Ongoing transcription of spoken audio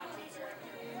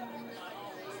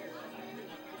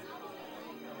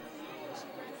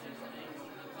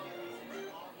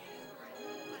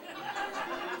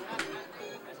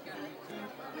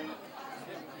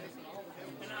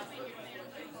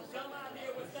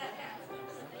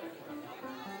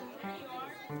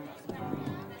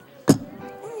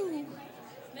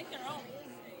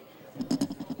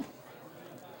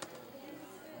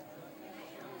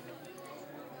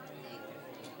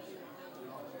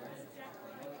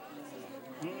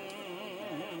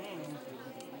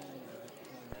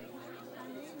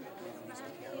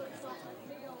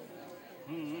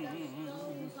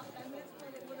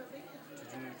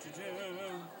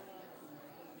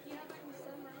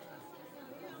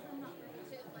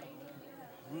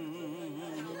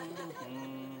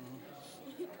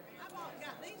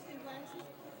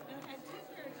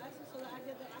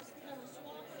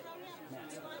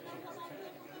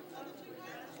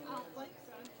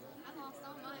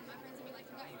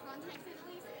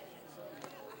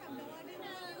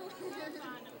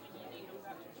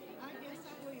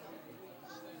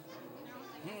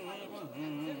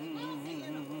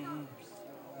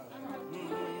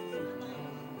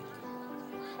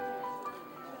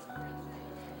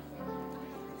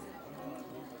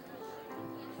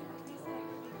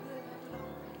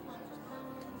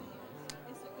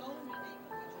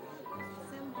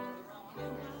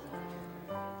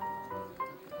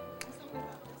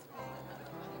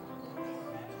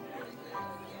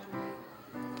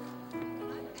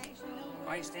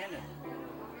Why are you standing?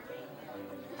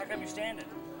 How come you're standing?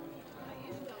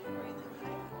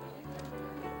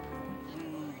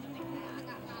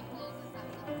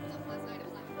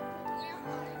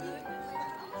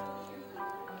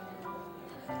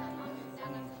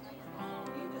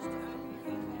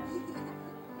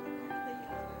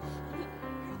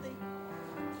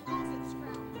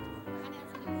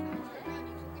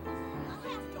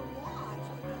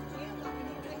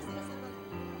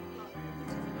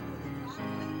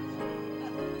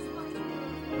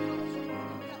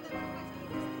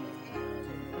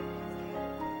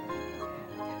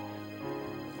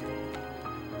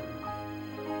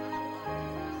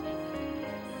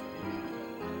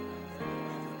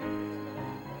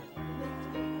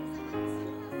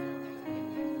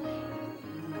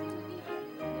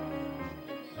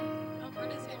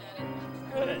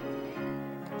 Good.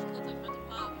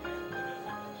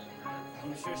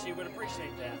 I'm sure she would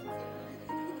appreciate that.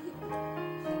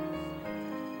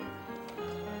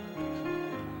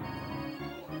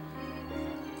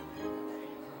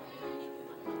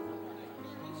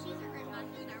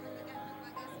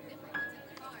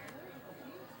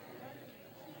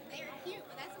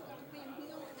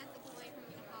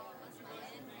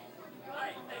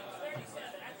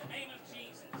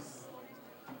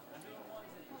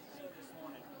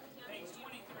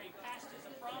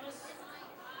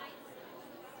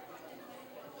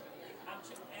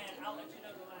 And I'll let you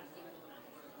know the last one.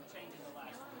 I'm changing the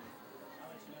last one. I'll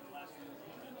let you know the last one.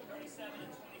 37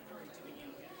 and 23 to begin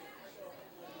with.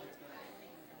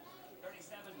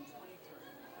 37 and 23.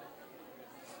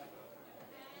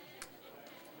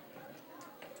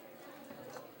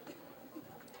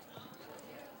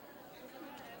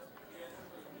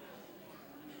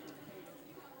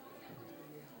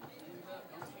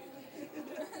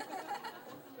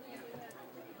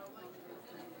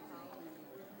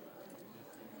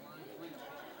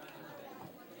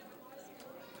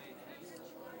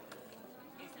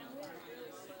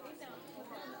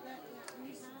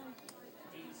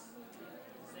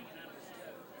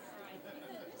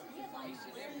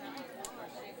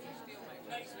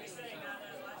 Makes me sing, I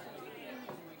know, last weekend.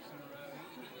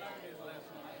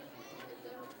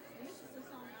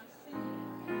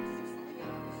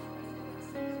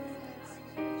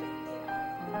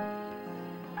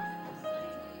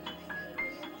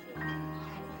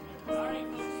 All right,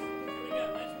 folks, here we go.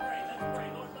 Let's pray. Let's pray.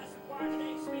 Lord, bless the choir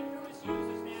today. Speak through us, use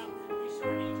us now. We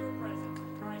sure need your presence. In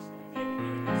Christ's name.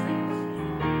 Amen. Let's sing this.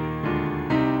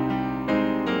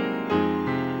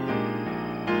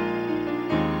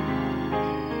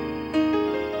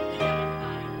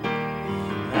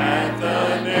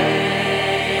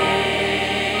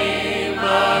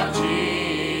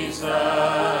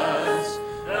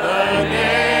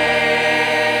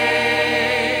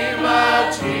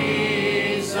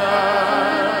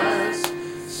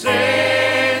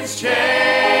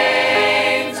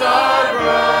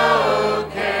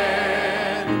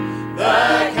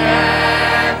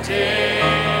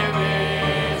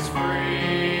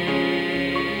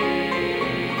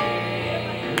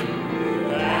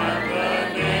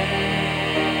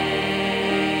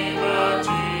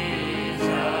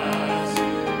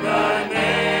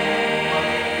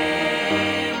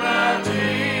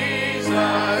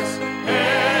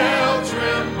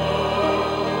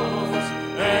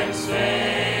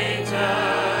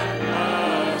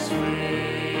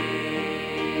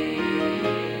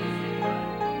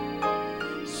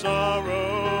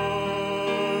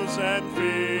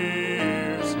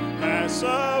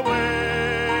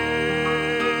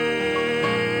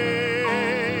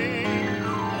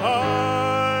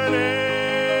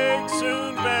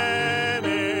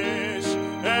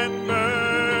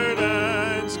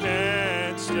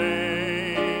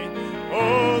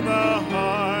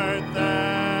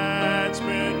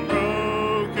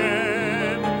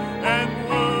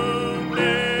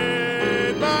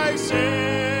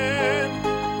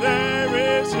 There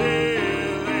is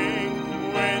healing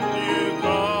when you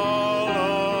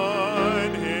call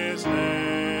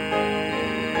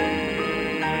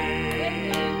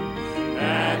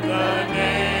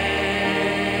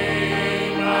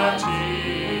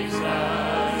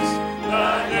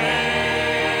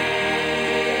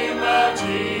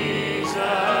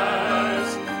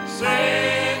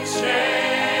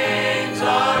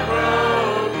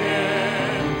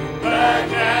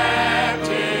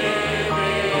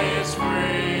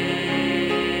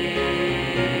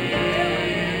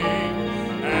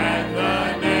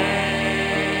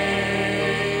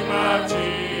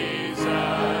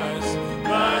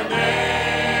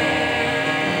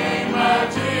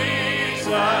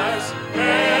Jesus,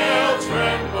 hell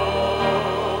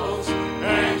trembles,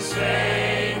 and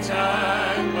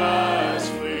Satan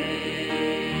must flee.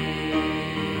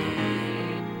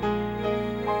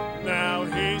 Now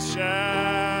he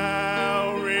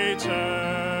shall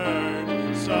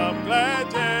return some glad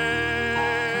day.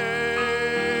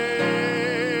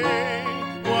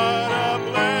 What a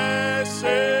blessed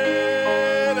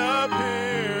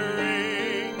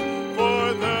appearing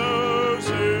for those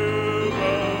who've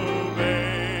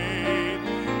obeyed.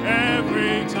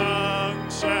 Every tongue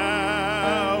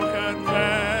shall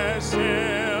confess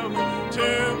him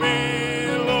to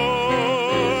be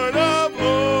Lord of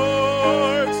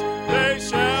lords. They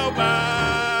shall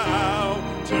bow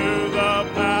to the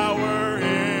power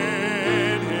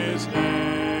in his name.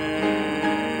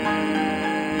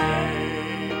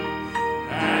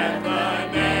 At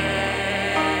the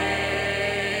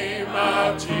name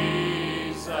of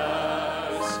Jesus,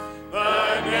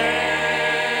 the name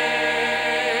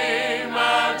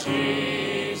of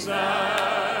Jesus,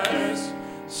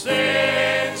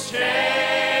 sin's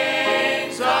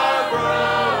chains are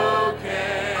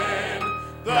broken,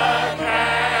 the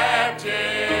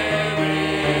captive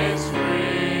is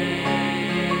free.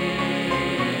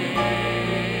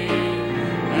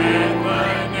 At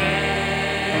the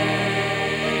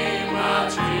name of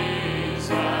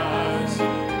Jesus,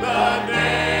 the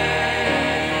name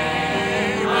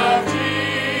of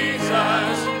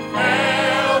Jesus,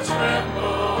 hell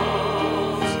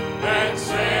trembles, and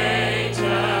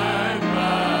Satan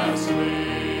must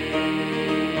flee.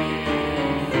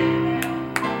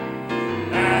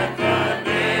 At the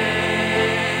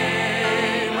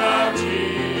name of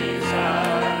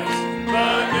Jesus,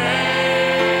 the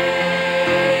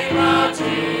name of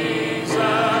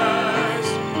Jesus,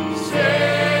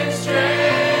 sin's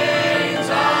chains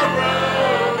are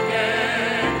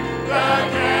broken, the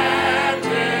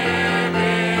captive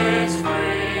is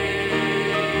free.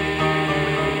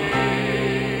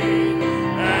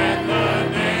 At the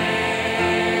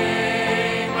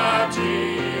name of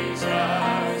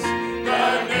Jesus, the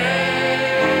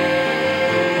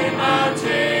name of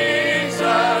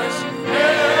Jesus,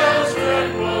 hell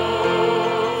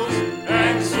trembles,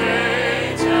 and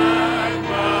Satan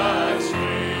must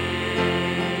flee.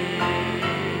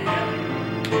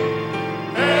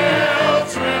 Hell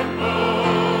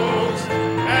trembles,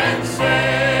 and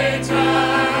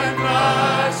Satan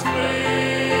must flee.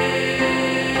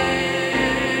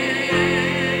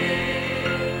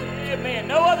 Amen.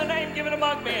 No other name given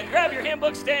among men. Grab your hymn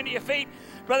book, stand to your feet.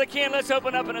 Brother Ken, let's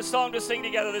open up in a song to sing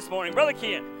together this morning. Brother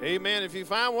Ken. Amen. If you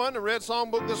find one, the Red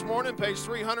Songbook this morning, page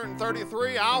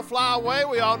 333, I'll Fly Away.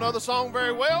 We all know the song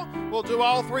very well. We'll do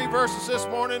all three verses this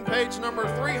morning, page number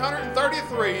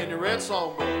 333 in your Red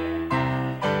Songbook.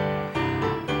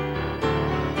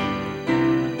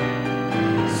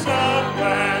 Some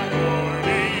glad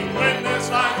morning when this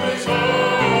life is o'er,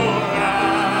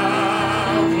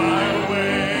 I'll fly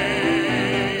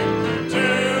away to a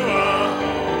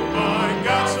home on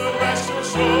God's celestial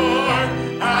shore.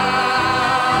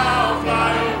 I'll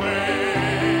fly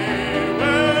away.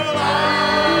 Well,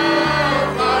 I'll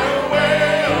fly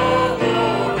away, oh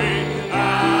glory.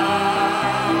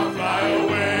 I'll fly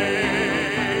away.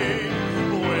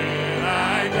 When I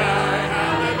die,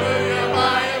 hallelujah,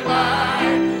 by and by,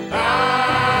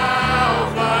 I'll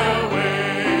fly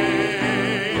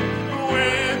away.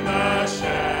 When the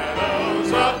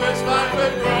shadows of this life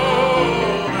have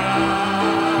grown,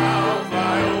 I'll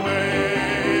fly away.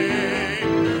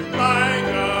 Like a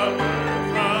bird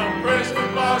from prison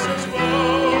bars has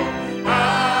flown,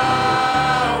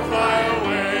 I'll fly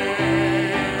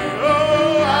away.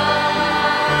 Oh,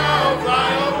 I'll fly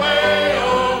away, oh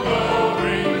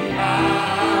glory.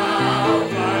 I'll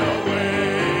fly away.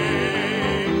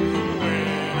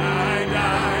 When I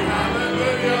die,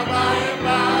 hallelujah, by and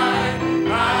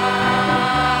by,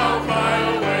 I'll fly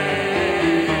away.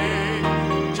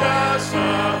 Just a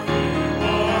few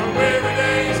more weary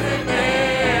days and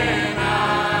then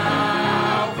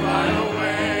I'll fly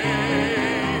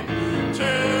away to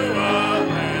a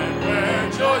land where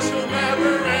joy shall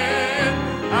never end.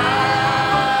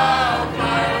 I'll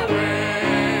fly away.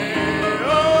 Oh,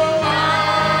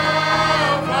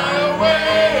 I'll fly away,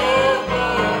 oh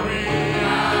glory.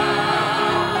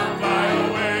 I'll fly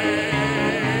away.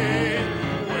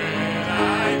 When I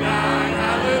die,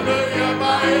 hallelujah,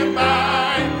 by and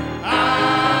by,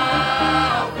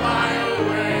 I'll fly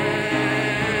away.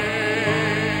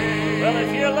 Well,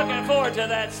 if you're looking forward to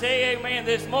that, say amen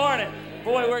this morning.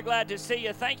 Boy, we're glad to see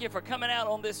you. Thank you for coming out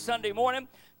on this Sunday morning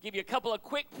give you a couple of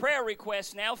quick prayer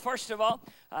requests now. First of all,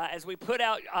 as we put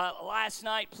out last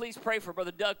night, please pray for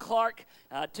Brother Doug Clark.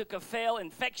 Took a fail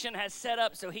infection, has set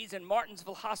up, so he's in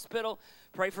Martinsville Hospital.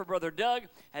 Pray for Brother Doug.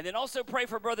 And then also pray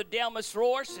for Brother Delmas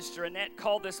Rohr. Sister Annette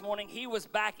called this morning. He was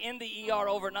back in the ER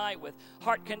overnight with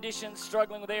heart conditions,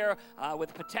 struggling there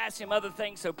with potassium, other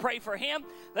things. So pray for him.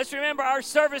 Let's remember our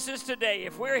services today.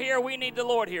 If we're here, we need the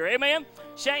Lord here. Amen?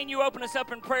 Shane, you open us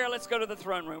up in prayer. Let's go to the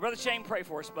throne room. Brother Shane, pray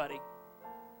for us, buddy.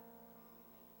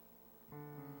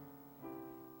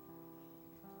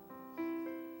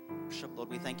 Lord,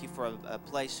 we thank you for a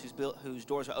place whose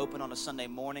doors are open on a Sunday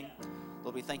morning.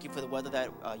 Lord, we thank you for the weather that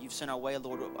you've sent our way.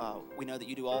 Lord, we know that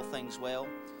you do all things well.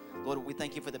 Lord, we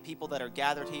thank you for the people that are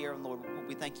gathered here. And Lord,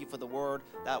 we thank you for the word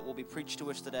that will be preached to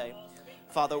us today.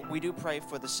 Father, we do pray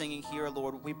for the singing here.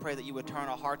 Lord, we pray that you would turn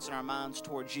our hearts and our minds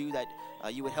towards you, that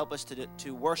you would help us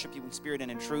to worship you in spirit and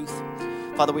in truth.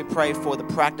 Father, we pray for the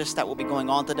practice that will be going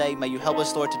on today. May you help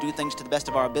us, Lord, to do things to the best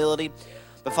of our ability.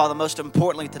 But Father, most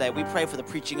importantly today, we pray for the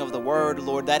preaching of the word.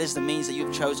 Lord, that is the means that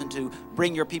you've chosen to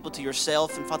bring your people to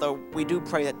yourself. And Father, we do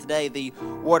pray that today the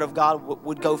word of God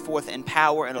would go forth in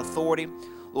power and authority.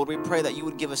 Lord, we pray that you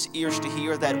would give us ears to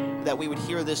hear, that we would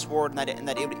hear this word and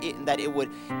that it would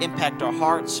impact our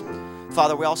hearts.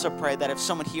 Father, we also pray that if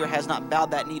someone here has not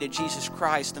bowed that knee to Jesus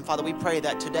Christ, then Father, we pray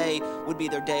that today would be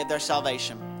their day of their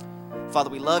salvation. Father,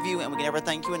 we love you and we can never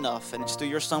thank you enough. And it's through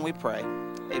your Son we pray.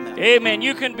 Amen. Amen.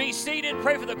 You can be seated.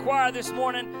 Pray for the choir this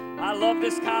morning. I love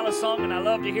this kind of song, and I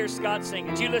love to hear Scott sing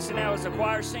it. You listen now as the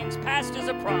choir sings, Past is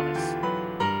a Promise.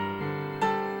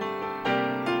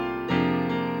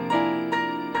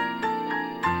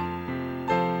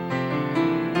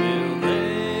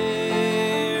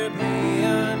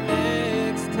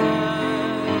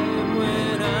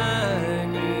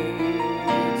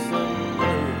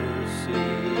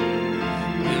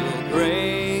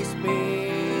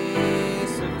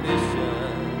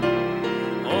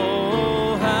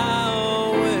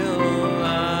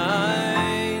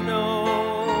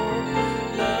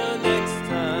 Next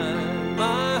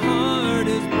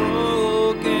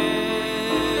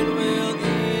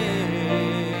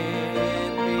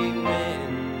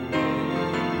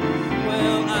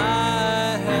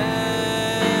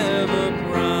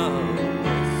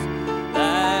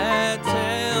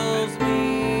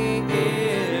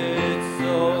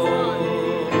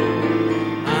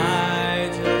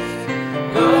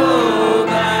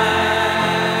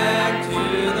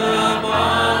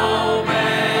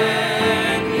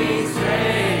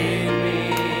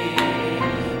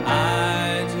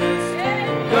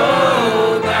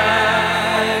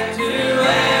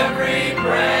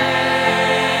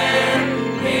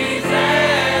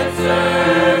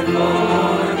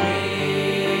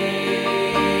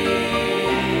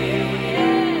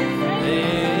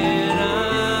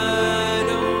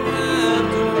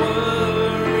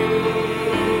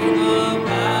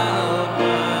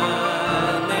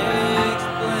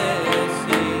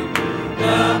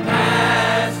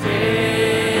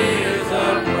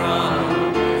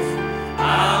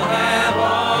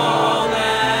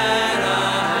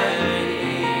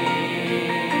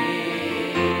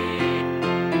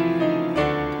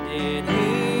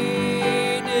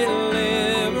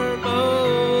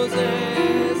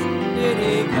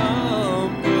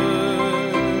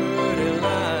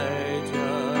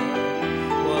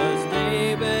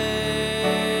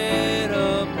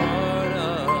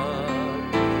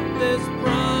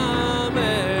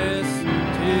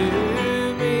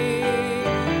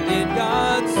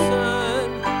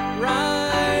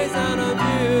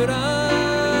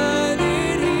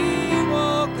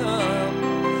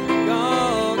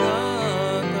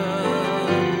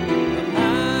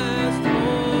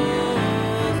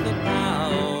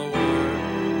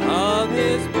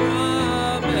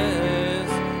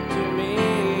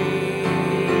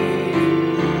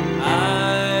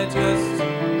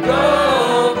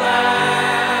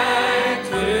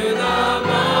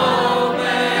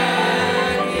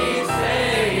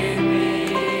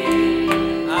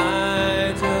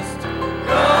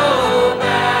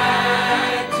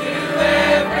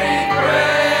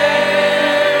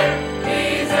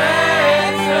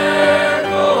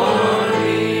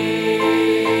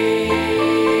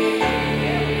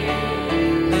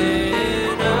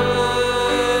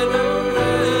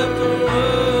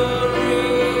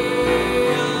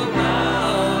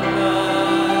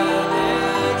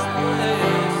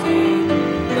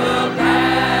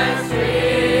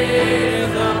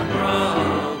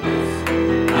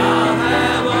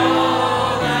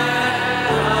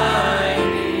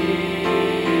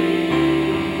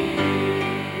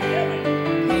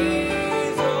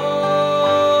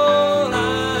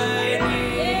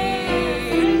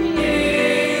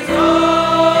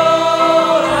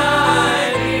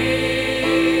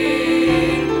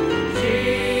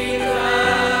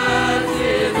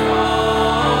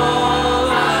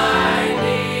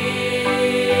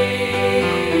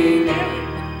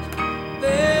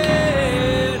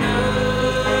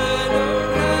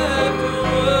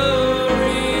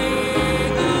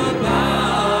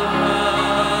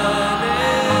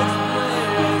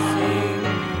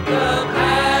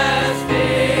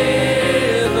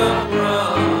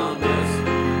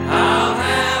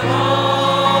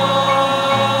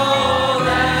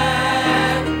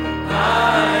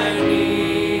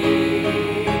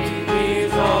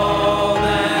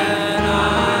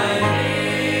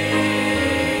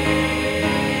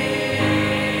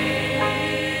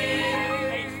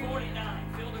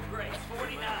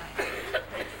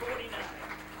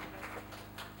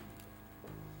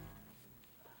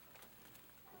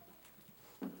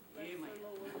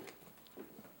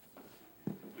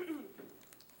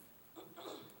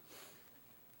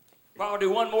I'll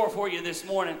do one more for you this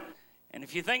morning. And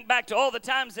if you think back to all the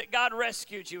times that God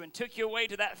rescued you and took you away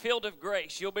to that field of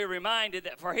grace, you'll be reminded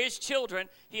that for His children,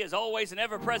 He is always an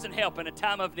ever-present help in a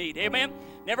time of need. Amen?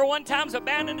 Never one time's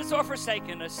abandoned us or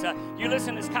forsaken us. You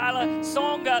listen as Kyla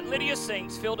song Lydia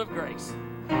sings, Field of Grace.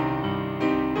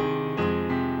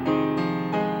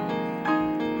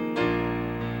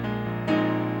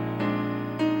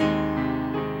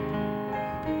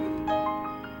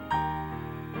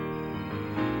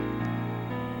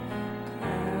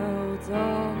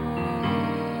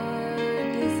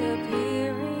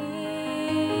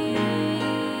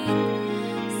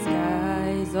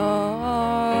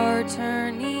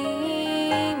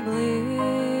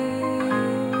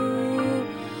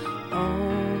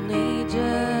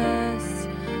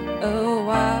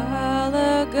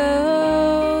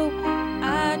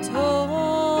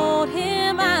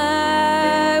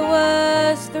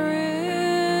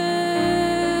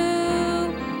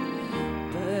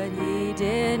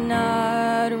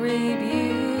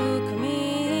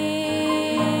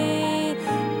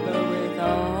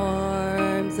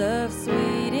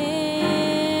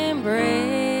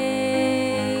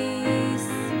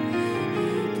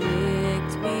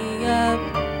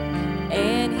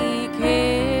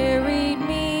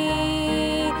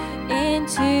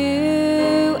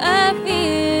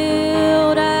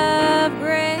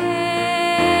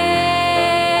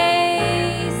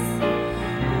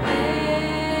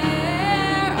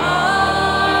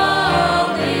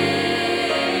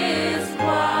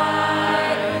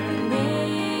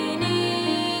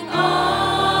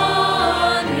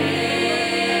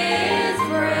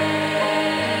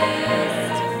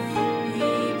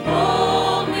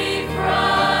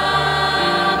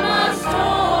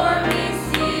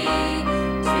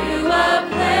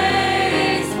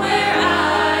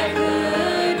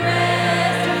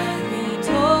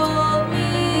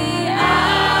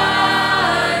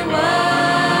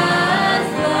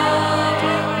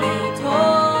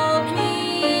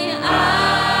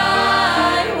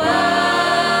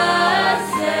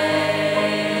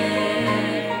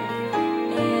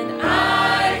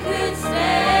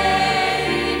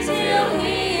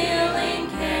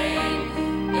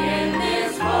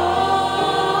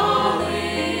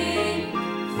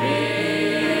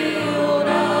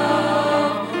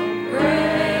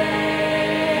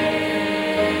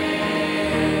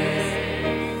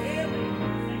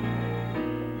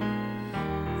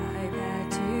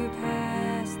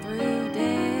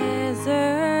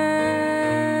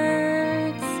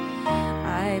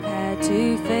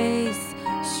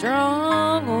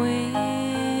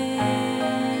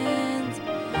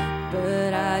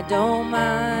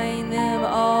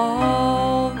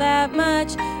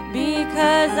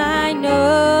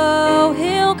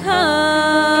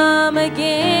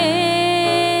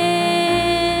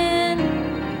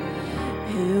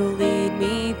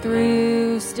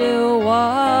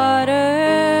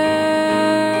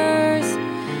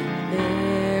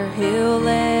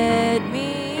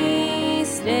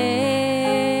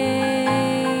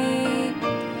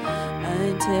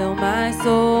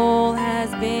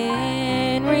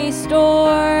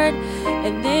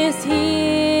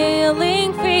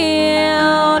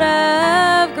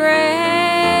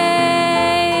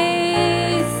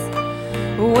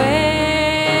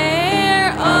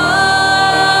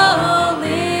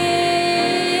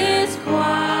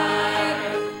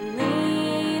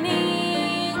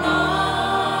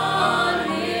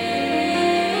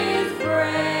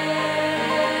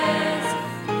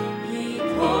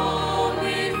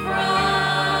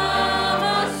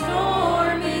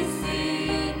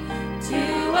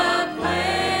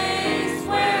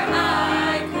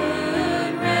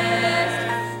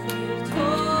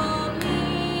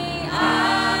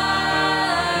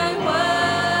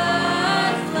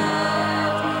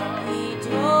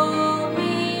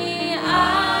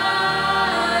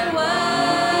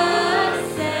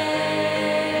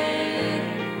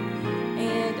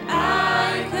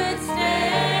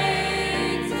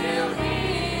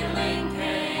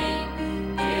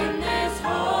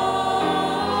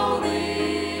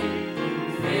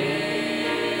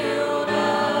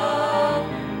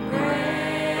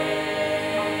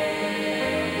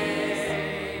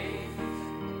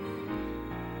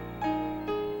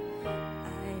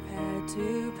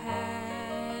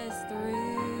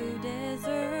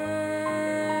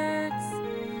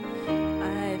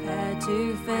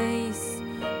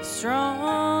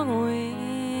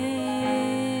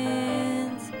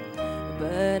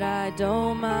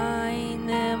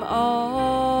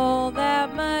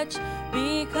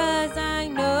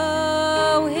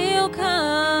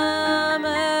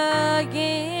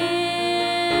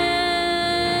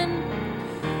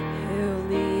 He'll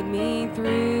lead me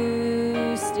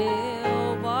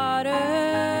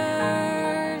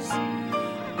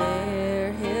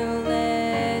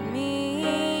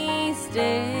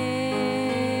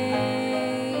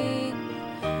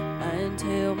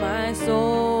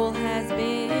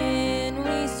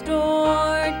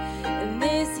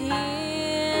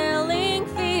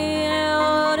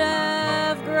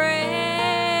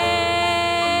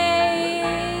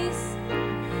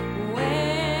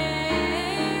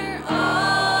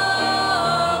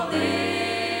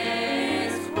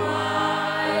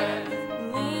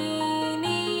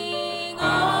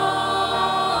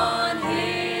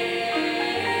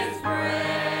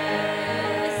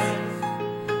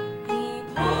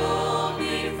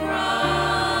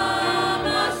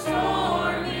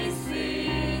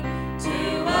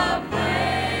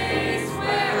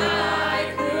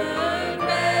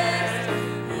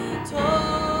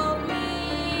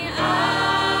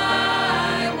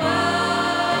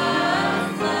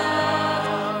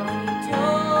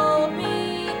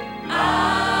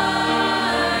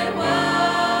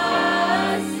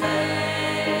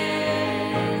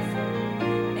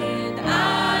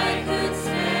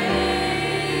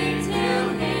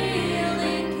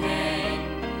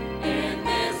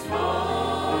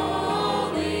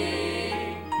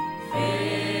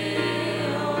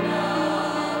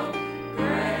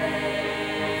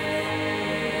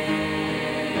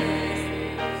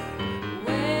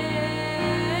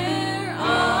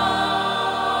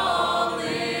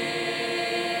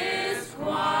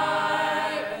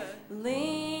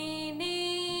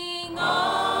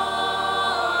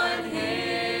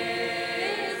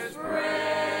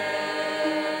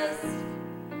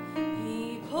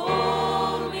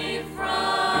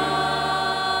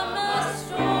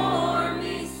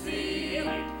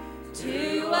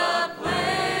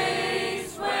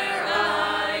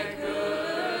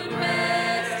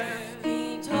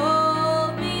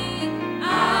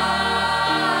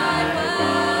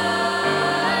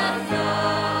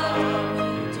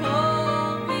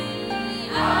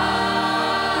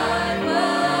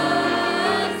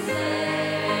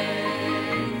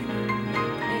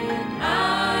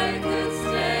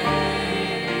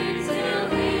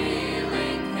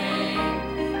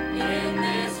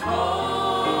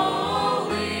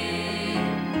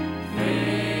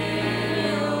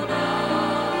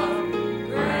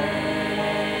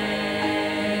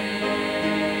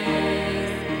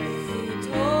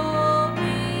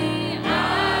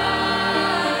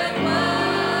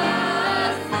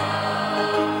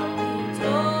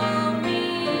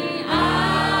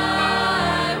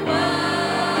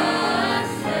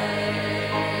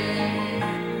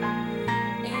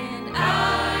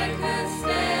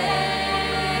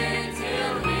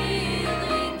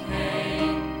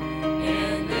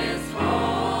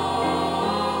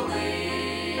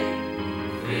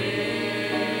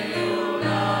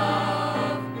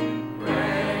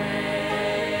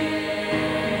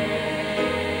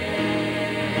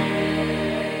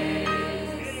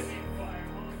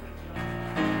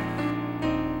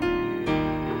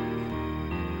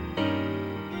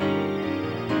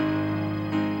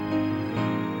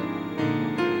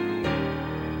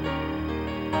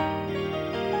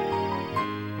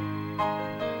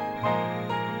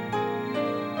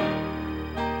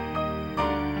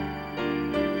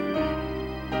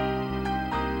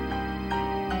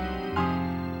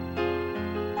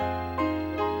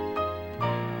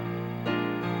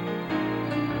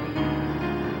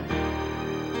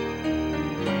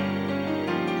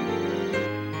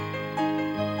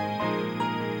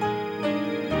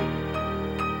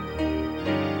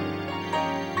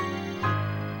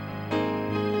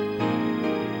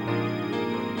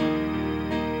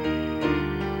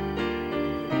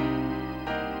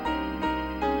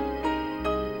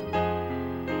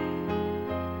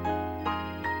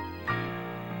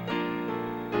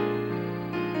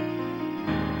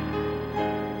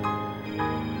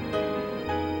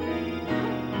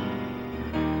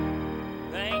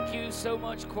so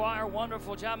much, choir.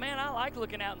 Wonderful job. Man, I like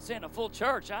looking out and seeing a full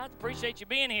church. I appreciate you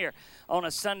being here on a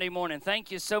Sunday morning.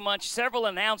 Thank you so much. Several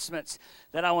announcements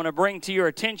that I want to bring to your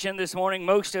attention this morning.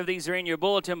 Most of these are in your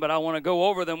bulletin, but I want to go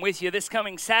over them with you. This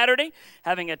coming Saturday,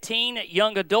 having a teen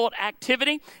young adult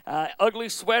activity, ugly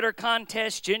sweater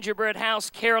contest, gingerbread house,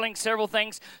 caroling, several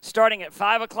things starting at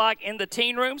 5 o'clock in the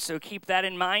teen room, so keep that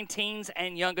in mind, teens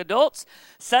and young adults.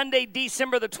 Sunday,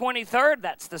 December the 23rd,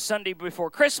 that's the Sunday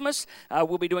before Christmas,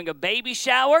 we'll be doing a baby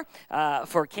shower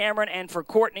for Cameron and for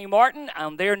Courtney Martin,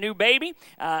 their new baby.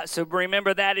 So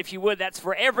remember that if you would. That's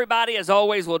for everybody. As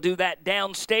always, we'll do that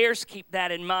downstairs. Keep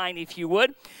that in mind if you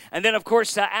would. And then, of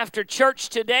course, after church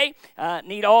today,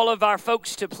 need all of our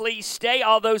folks to please stay.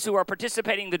 All those who are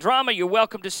participating in the drama, you're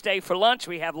welcome to stay for lunch.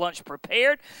 We have lunch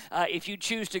prepared. If you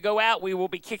choose to go out, we will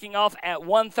be kicking off at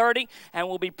 1:30, and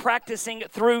we'll be practicing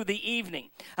through the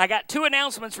evening. I got two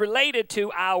announcements related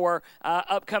to our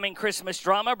upcoming Christmas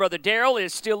drama. Brother Darrell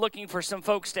is still looking for some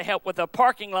folks to help with a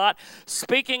parking lot.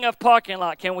 Speaking of parking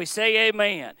lot, can we say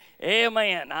amen?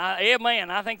 Amen.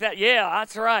 Amen. I think that, yeah,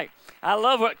 that's right. I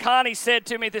love what Connie said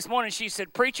to me this morning. She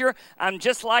said, "Preacher, I'm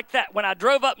just like that. When I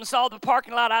drove up and saw the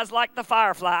parking lot, I was like the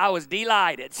firefly. I was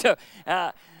delighted." So,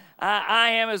 I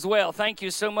am as well. Thank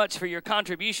you so much for your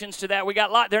contributions to that. We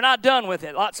got they're not done with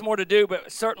it. Lots more to do,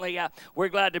 but certainly we're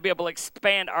glad to be able to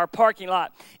expand our parking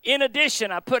lot. In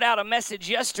addition, I put out a message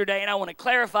yesterday, and I want to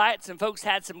clarify it. Some folks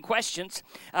had some questions.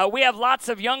 We have lots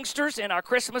of youngsters in our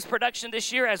Christmas production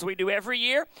this year, as we do every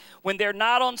year. When they're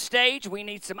not on stage, we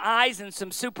need some eyes and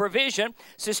some supervision.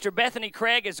 Sister Bethany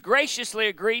Craig has graciously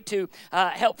agreed to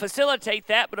help facilitate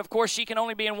that, but of course she can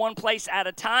only be in one place at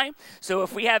a time. So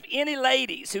if we have any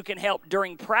ladies who can help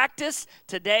during practice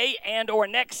today and or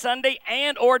next Sunday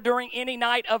and or during any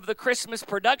night of the Christmas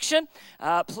production,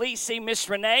 please see Miss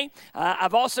Renee.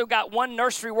 I've also got one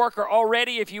nursery worker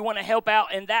already. If you want to help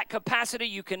out in that capacity,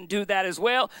 you can do that as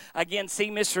well. Again, see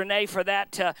Miss Renee for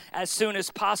that as soon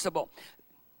as possible.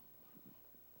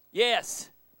 Yes,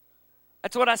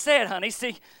 that's what I said, honey.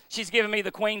 See, she's giving me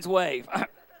the Queen's wave.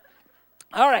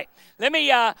 All right, let me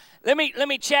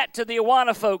chat to the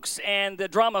Awana folks and the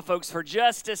drama folks for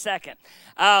just a second.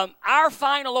 Our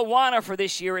final Awana for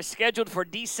this year is scheduled for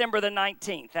December the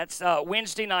 19th. That's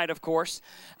Wednesday night, of course.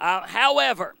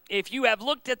 However, if you have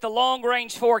looked at the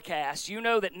long-range forecast, you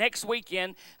know that next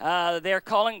weekend they're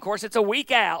calling, of course, it's a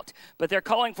week out, but they're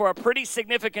calling for a pretty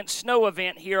significant snow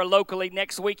event here locally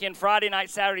next weekend, Friday night,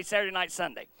 Saturday night,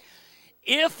 Sunday.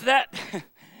 If that,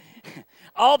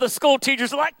 all the school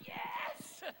teachers are like, yeah.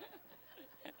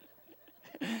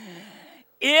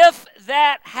 If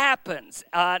that happens,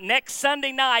 next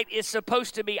Sunday night is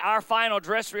supposed to be our final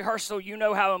dress rehearsal. You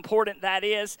know how important that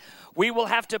is. We will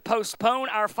have to postpone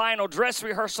our final dress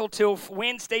rehearsal till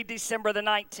Wednesday, December the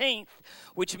 19th,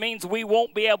 which means we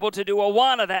won't be able to do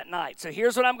Awana that night. So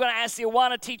here's what I'm going to ask the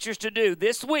Awana teachers to do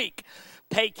this week.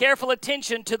 Pay careful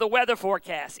attention to the weather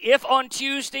forecast. If on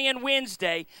Tuesday and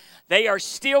Wednesday they are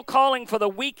still calling for the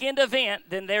weekend event,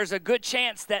 then there's a good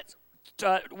chance that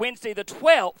Wednesday the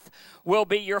 12th will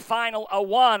be your final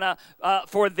Awana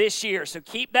for this year. So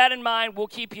keep that in mind. We'll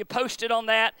keep you posted on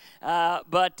that.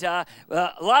 But a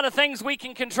lot of things we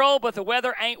can control, but the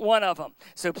weather ain't one of them.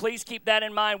 So please keep that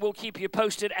in mind. We'll keep you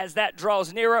posted as that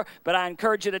draws nearer, but I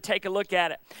encourage you to take a look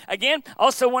at it. Again,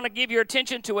 also want to give your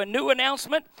attention to a new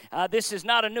announcement. This is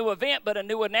not a new event, but a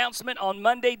new announcement. On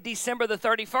Monday, December the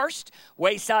 31st,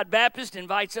 Wayside Baptist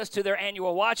invites us to their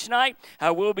annual watch night.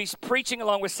 We'll be preaching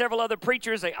along with several other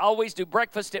preachers. They always do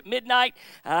breakfast at midnight.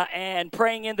 And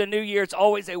praying in the new year. It's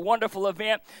always a wonderful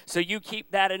event, so you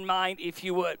keep that in mind if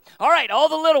you would. All right, all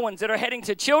the little ones that are heading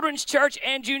to Children's Church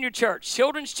and Junior Church.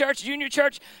 Children's Church, Junior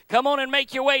Church, come on and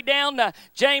make your way down.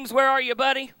 James, where are you,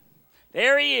 buddy?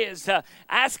 There he is.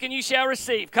 Ask and you shall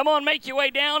receive. Come on, make your way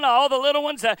down. All the little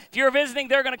ones, if you're visiting,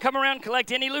 they're going to come around and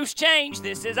collect any loose change.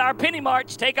 This is our penny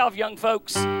march. Take off, young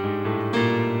folks.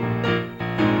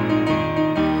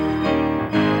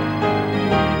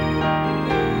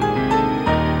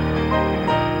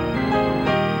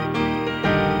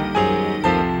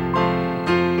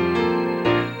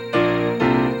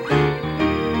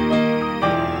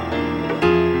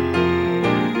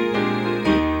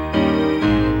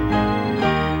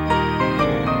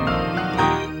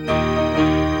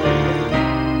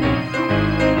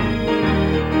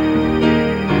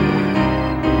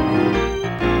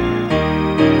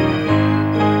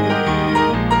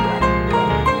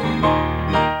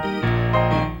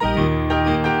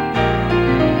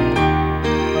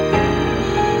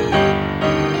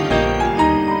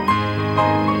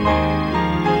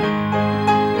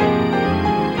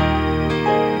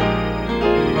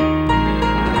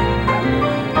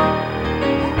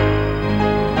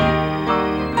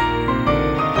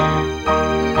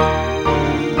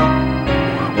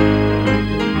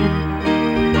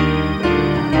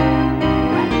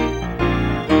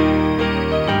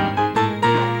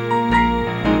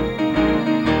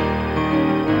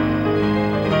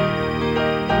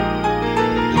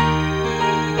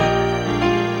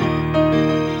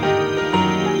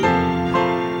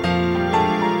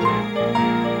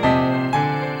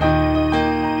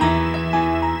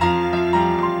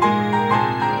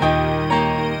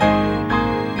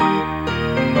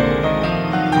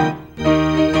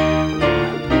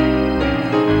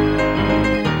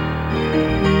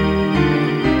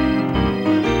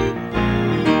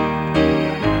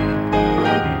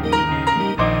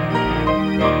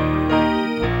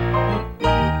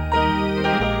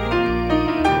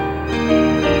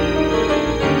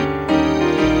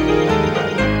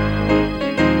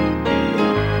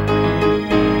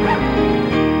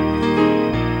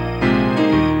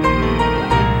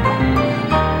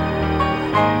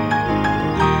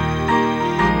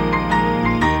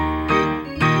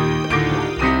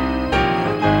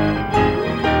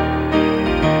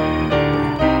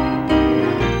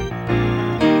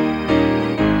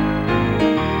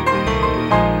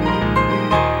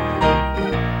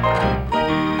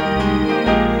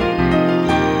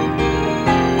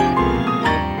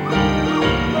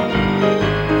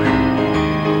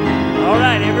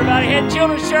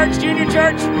 church, junior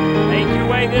church, make your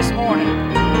way this morning.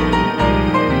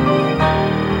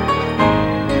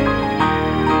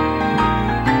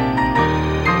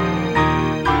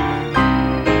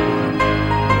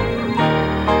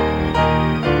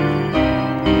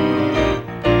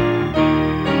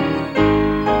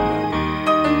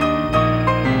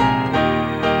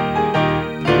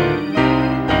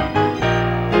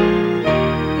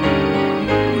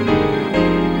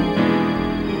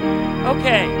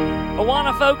 Okay,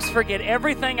 Awana folks, forget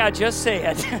everything I just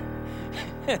said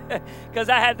because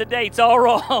I had the dates all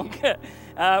wrong.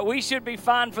 We should be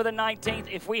fine for the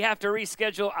 19th. If we have to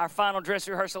reschedule our final dress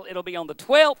rehearsal, it'll be on the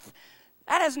 12th.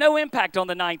 That has no impact on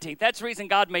the 19th. That's the reason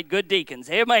God made good deacons.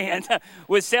 Amen.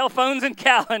 With cell phones and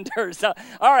calendars.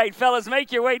 All right, fellas,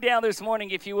 make your way down this morning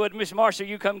if you would. Miss Marshall,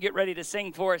 you come get ready to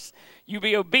sing for us. You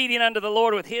be obedient unto the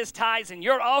Lord with his tithes and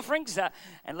your offerings.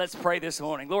 And let's pray this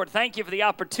morning. Lord, thank you for the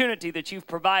opportunity that you've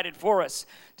provided for us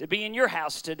to be in your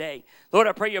house today. Lord,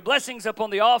 I pray your blessings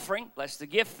upon the offering. Bless the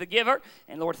gift, the giver.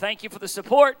 And Lord, thank you for the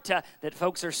support that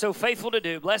folks are so faithful to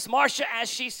do. Bless Marcia as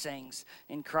she sings.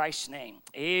 In Christ's name,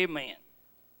 amen.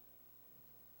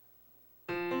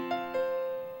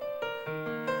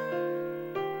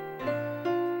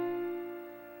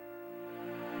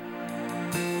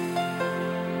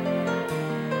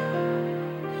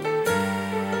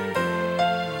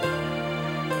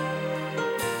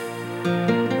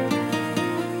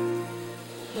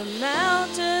 The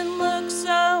mountain looks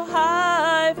so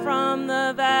high from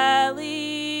the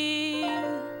valley,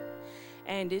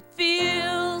 and it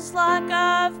feels like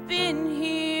I've been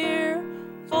here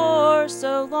for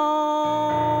so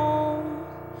long.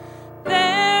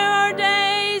 There are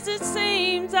days it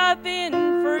seems I've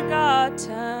been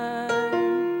forgotten,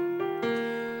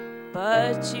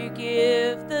 but you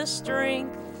give the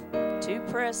strength to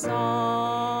press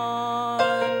on.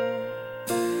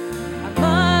 I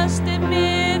must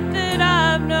admit that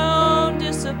I've known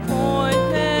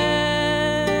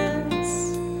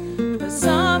disappointments, but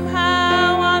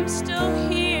somehow I'm still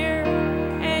here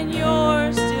and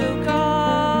you're still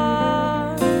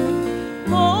God.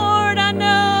 Lord, I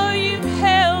know you've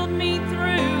held me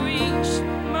through each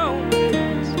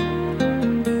moment.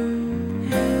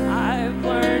 I've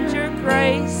learned your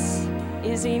grace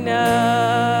is enough.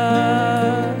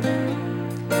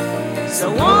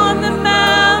 So on the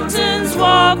mountains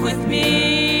walk with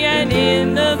me, and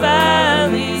in the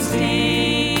valleys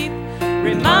deep,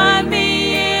 remind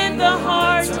me in the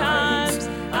hard times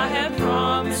I have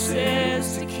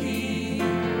promises to keep.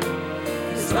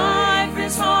 'Cause life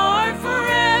is hard for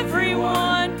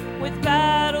everyone, with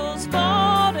battles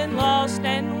fought and lost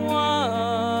and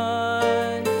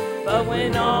won. But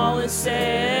when all is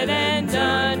said and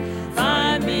done,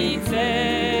 find me faithful.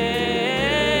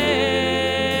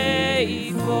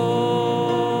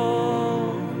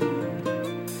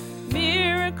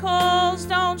 Miracles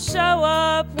don't show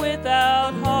up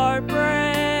without heartbreak.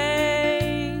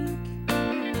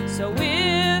 So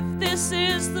if this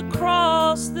is the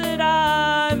cross that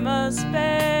I must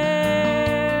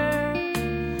bear,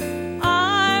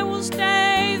 I will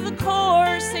stay the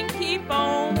course and keep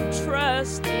on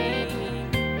trusting.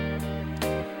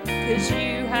 'Cause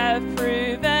you have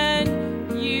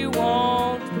proven you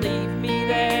won't leave me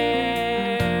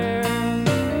there.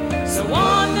 So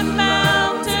on the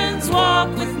mountains walk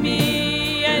with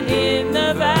me, and in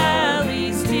the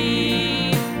valleys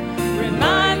deep,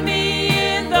 remind me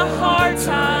in the hard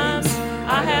times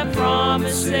I have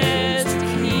promises to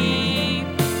keep.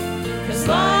 'Cause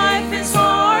life is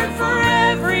hard for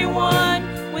everyone,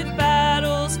 with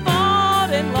battles fought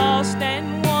and lost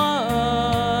and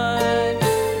won.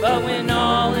 But when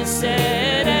all is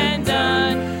said and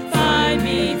done, find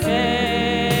me faithful.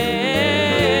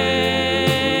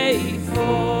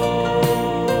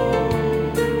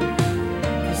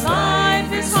 'Cause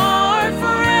life is hard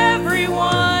for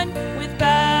everyone, with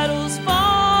battles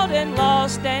fought and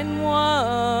lost and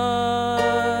won.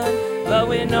 But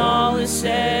when all is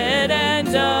said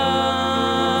and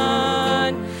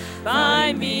done,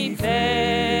 find me faithful.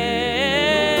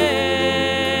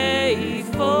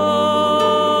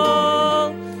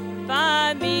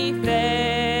 Find me faithful.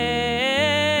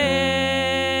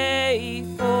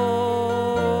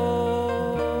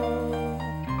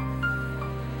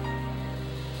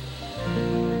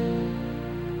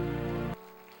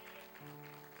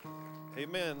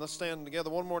 Amen. Let's stand together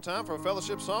one more time for a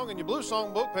fellowship song. In your blue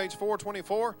song book, page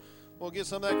 424, we'll get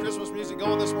some of that Christmas music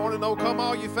going this morning. Oh, come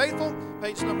all you faithful.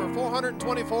 Page number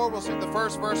 424, we'll sing the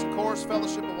first verse and chorus,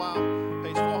 Fellowship a While.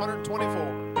 Page 424.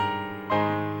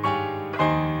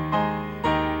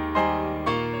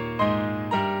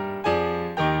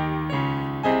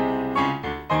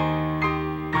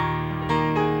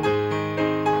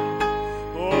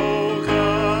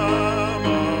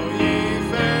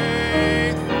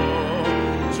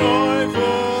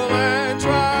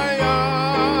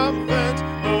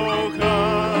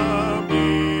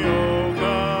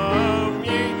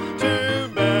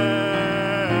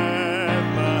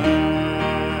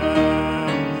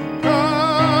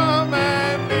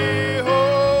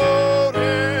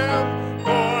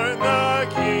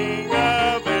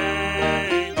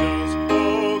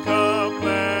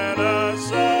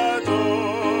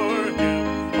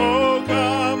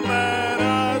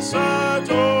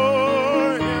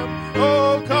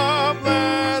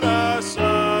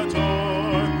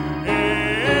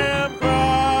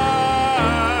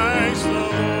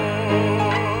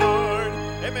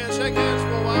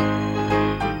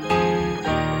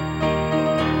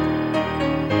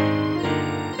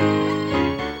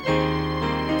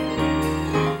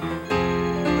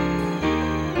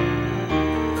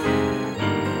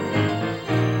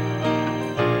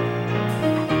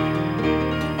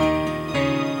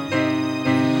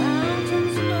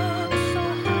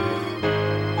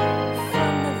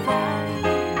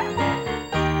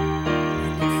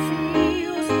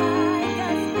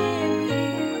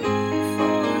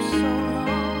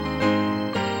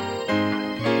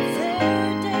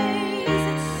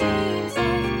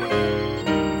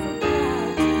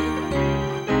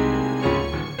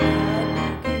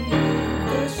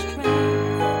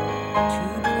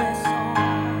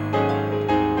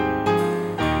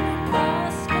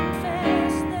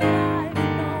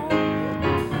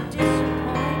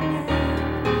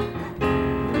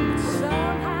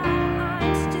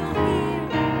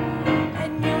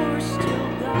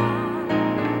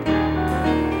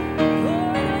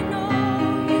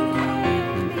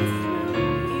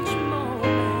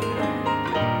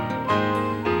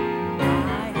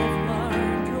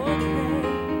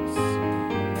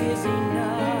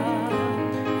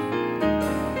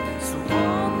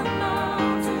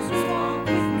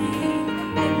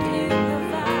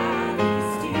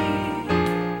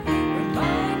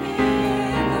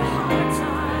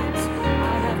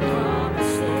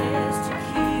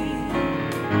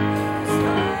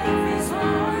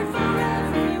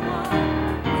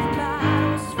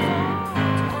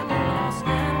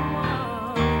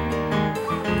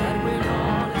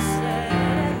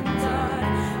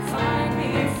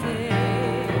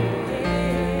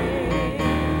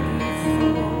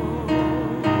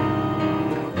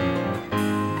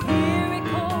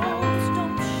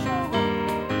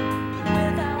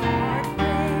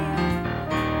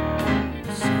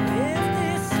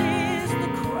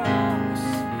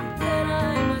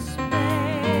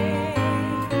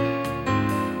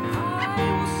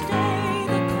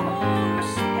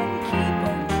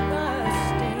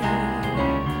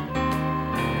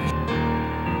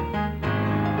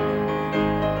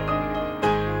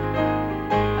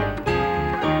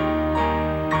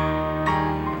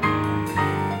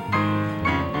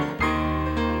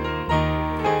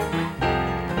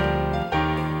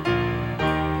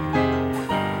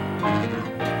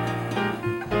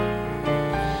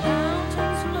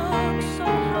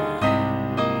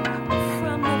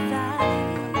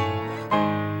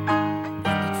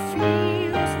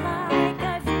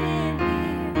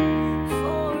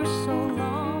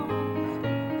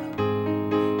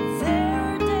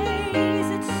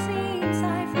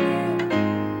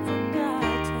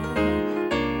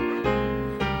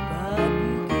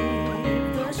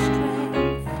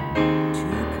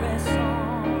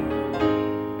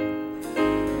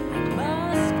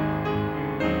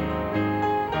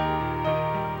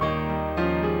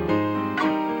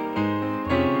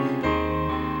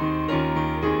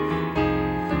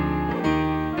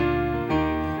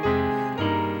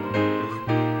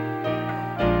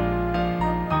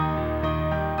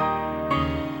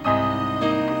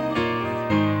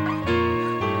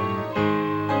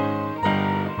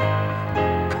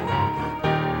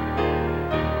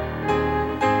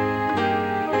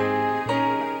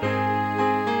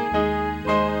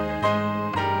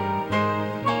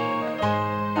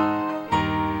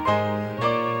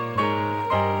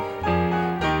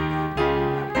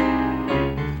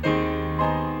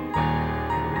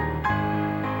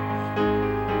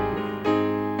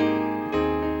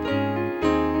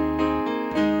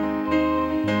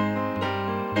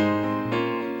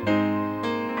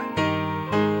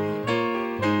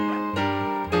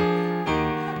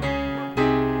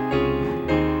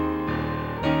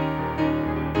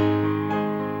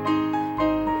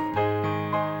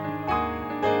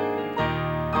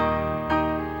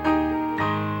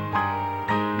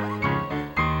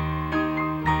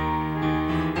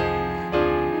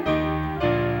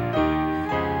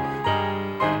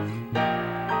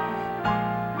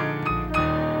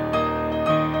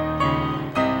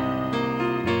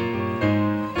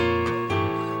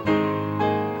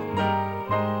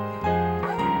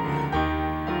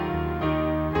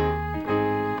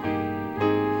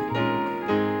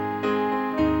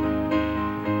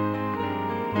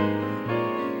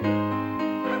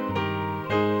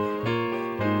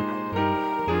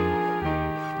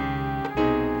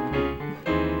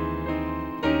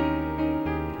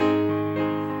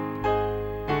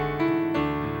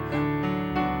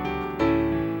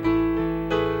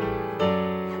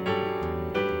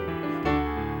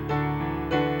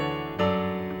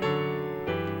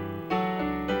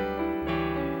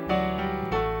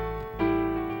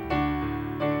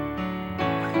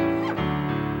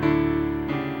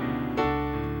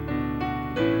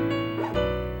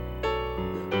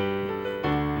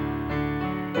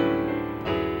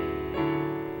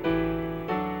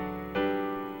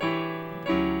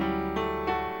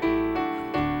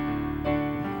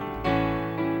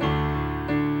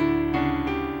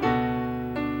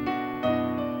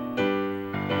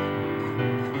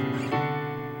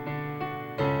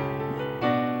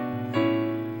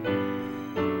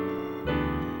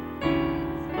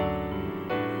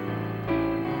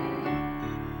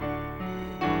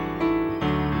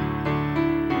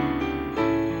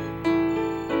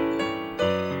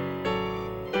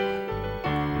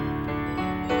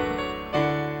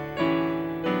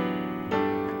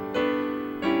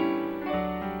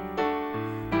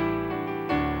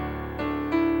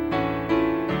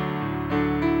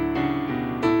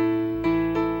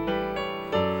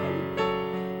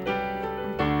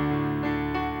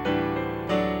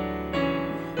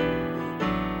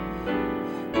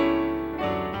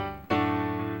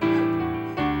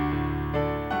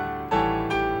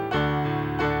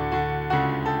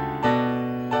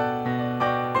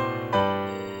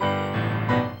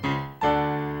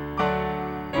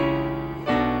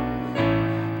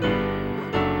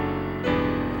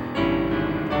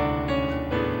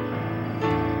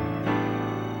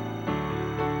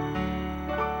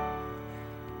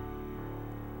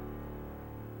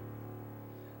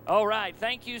 All right,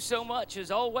 thank you so much.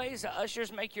 As always, ushers,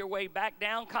 make your way back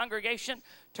down. Congregation,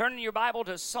 turn in your Bible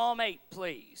to Psalm 8,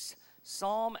 please.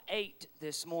 Psalm 8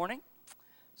 this morning.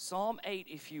 Psalm 8,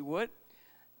 if you would.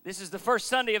 This is the first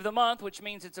Sunday of the month, which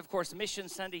means it's, of course, Mission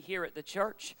Sunday here at the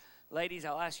church. Ladies,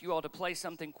 I'll ask you all to play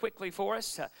something quickly for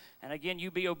us. And again,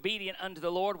 you be obedient unto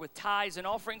the Lord with tithes and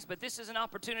offerings. But this is an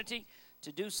opportunity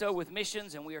to do so with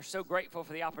missions, and we are so grateful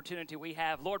for the opportunity we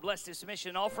have. Lord, bless this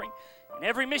mission offering and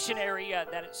every missionary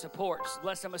that it supports.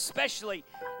 Bless them especially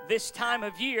this time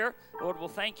of year. Lord, we'll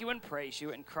thank you and praise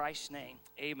you in Christ's name.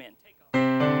 Amen. Take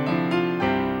off.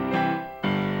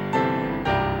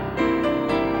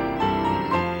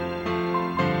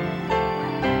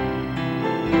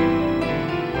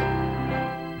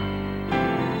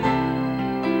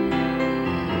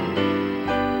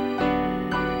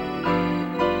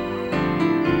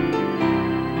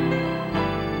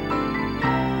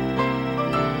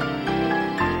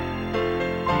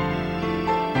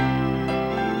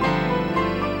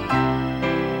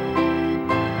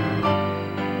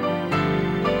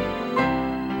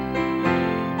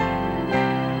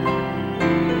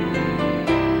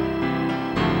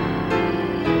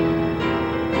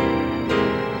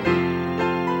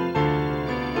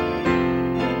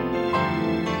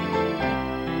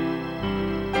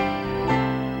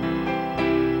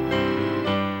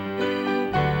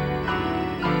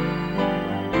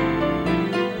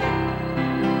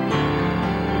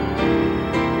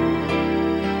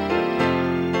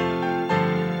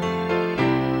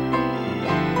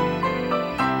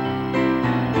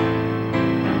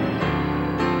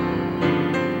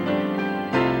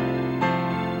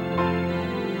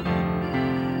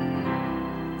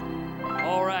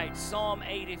 Psalm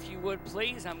 8, if you would,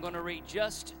 please. I'm going to read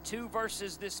just 2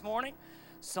 verses this morning.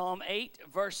 Psalm 8,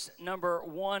 verse number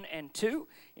 1 and 2.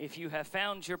 If you have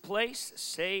found your place,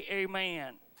 say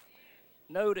amen.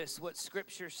 Notice what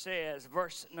Scripture says,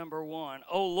 verse number 1.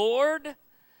 O Lord,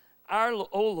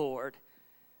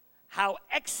 how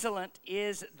excellent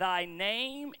is thy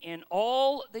name in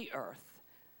all the earth,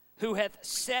 who hath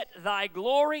set thy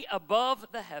glory above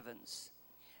the heavens.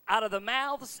 Out of the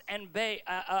mouth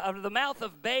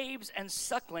of babes and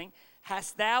suckling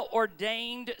hast thou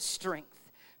ordained strength,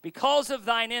 because of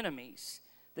thine enemies,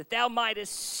 that thou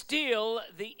mightest still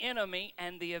the enemy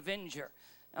and the avenger.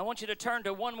 I want you to turn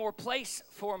to one more place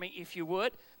for me, if you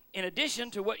would. In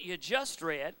addition to what you just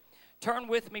read, turn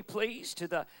with me, please, to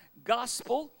the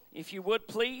gospel, if you would,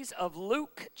 please, of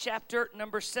Luke chapter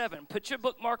number 7. Put your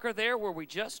bookmarker there where we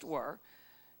just were.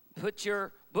 Put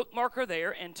your bookmarker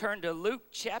there and turn to Luke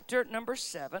chapter number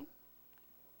 7.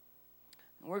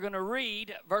 We're going to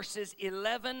read verses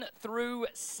 11 through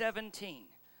 17.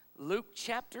 Luke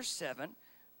chapter 7,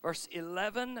 verse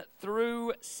 11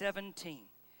 through 17.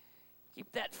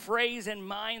 Keep that phrase in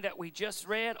mind that we just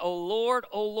read. O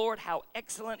Lord, how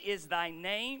excellent is thy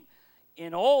name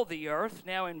in all the earth.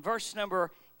 Now in verse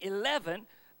number 11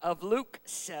 of Luke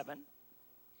 7,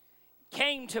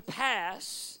 came to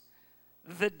pass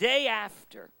the day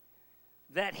after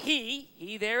that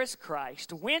he there is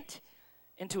Christ, went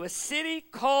into a city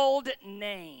called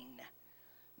Nain.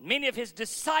 Many of his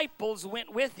disciples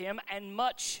went with him, and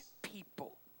much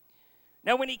people.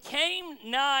 Now when he came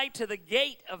nigh to the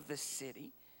gate of the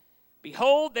city,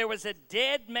 behold, there was a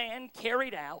dead man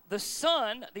carried out,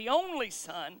 the only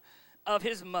son of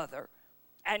his mother,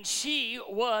 and she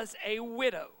was a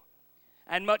widow.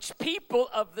 And much people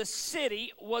of the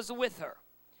city was with her.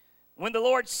 When the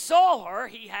Lord saw her,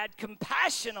 he had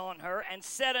compassion on her, and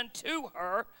said unto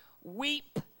her,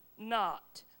 Weep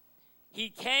not. He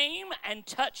came and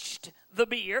touched the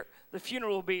bier, the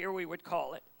funeral bier we would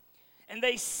call it. And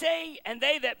they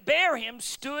that bare him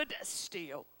stood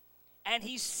still. And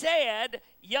he said,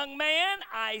 Young man,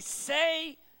 I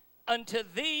say unto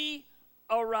thee,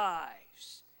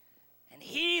 arise. And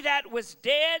he that was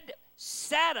dead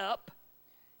sat up,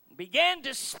 and began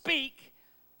to speak,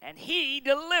 and he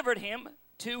delivered him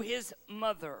to his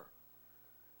mother.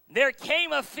 There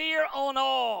came a fear on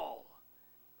all.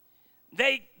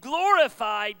 They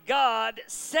glorified God,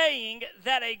 saying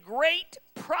that a great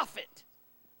prophet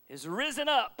is risen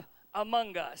up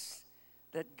among us,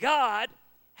 that God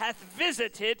hath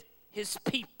visited his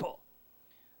people.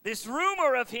 This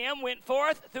rumor of him went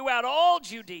forth throughout all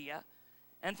Judea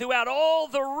and throughout all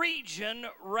the region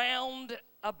round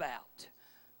about.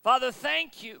 Father,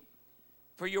 thank you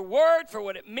for your word, for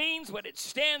what it means, what it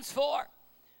stands for.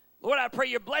 Lord, I pray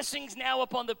your blessings now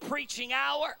upon the preaching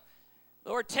hour.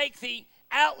 Lord, take the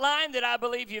outline that I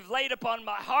believe you've laid upon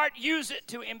my heart. Use it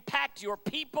to impact your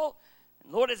people.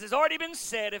 And Lord, as has already been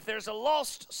said, if there's a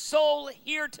lost soul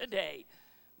here today,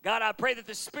 God, I pray that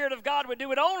the Spirit of God would do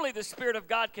what only the Spirit of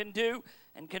God can do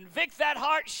and convict that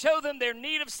heart, show them their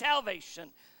need of salvation.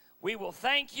 We will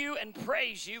thank you and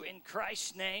praise you in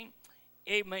Christ's name.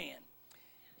 Amen.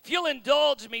 If you'll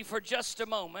indulge me for just a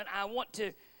moment, I want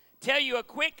to tell you a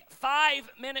quick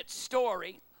 5-minute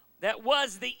story that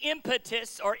was the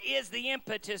impetus or is the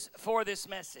impetus for this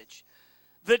message.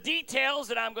 The details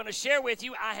that I'm going to share with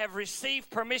you, I have received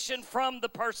permission from the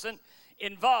person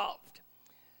involved.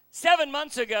 8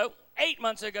 months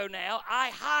ago now,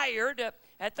 I hired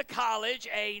at the college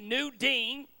a new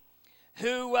dean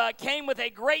who came with a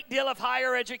great deal of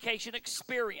higher education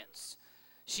experience.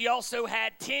 She also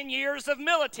had 10 years of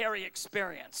military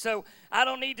experience. So I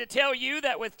don't need to tell you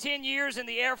that with 10 years in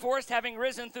the Air Force, having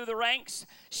risen through the ranks,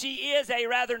 she is a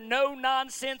rather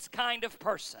no-nonsense kind of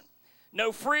person.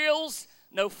 No frills,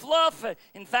 no fluff.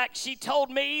 In fact, she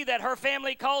told me that her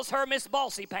family calls her Miss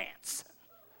Bossy Pants.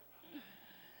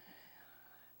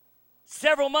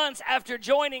 Several months after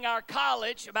joining our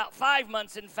college, about 5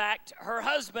 months in fact, her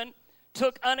husband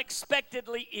took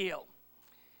unexpectedly ill.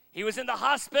 He was in the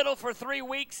hospital for 3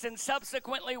 weeks and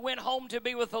subsequently went home to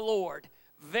be with the Lord,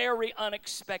 very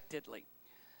unexpectedly.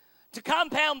 To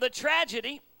compound the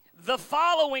tragedy, the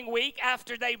following week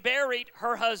after they buried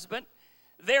her husband,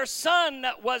 their son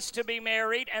was to be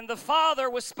married, and the father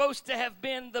was supposed to have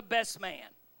been the best man.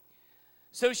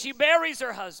 So she buries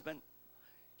her husband.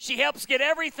 She helps get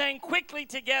everything quickly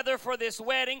together for this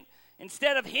wedding.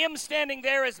 Instead of him standing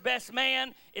there as best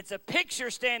man, it's a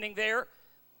picture standing there.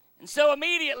 And so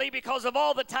immediately, because of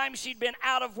all the time she'd been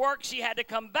out of work, she had to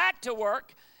come back to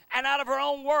work. And out of her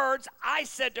own words, I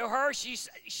said to her,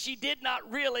 she did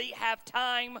not really have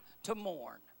time to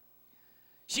mourn.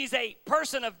 She's a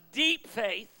person of deep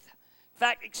faith, in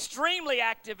fact, extremely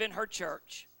active in her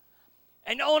church.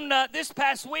 And on this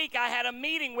past week, I had a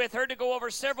meeting with her to go over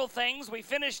several things. We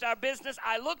finished our business.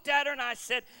 I looked at her and I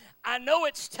said, I know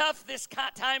it's tough this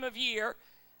time of year.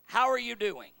 How are you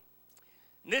doing?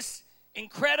 This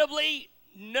incredibly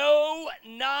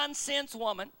no-nonsense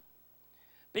woman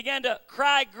began to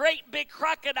cry great big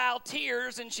crocodile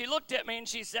tears, and she looked at me and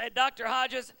she said, Dr.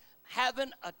 Hodges,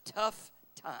 having a tough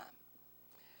time.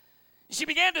 She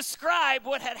began to describe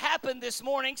what had happened this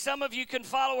morning. Some of you can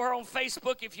follow her on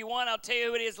Facebook if you want. I'll tell you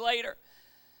who it is later.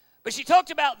 But she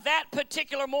talked about that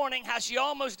particular morning, how she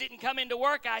almost didn't come into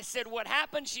work. I said, what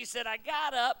happened? She said, I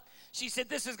got up. She said,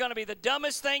 this is going to be the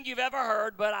dumbest thing you've ever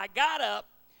heard, but I got up,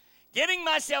 getting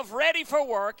myself ready for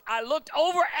work. I looked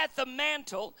over at the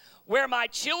mantle where my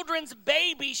children's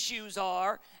baby shoes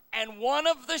are, and one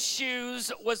of the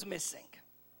shoes was missing.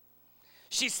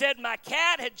 She said, my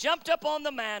cat had jumped up on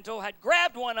the mantle, had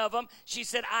grabbed one of them. She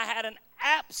said, I had an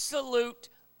absolute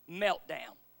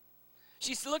meltdown.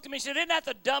 She looked at me and said, isn't that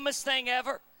the dumbest thing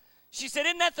ever? She said,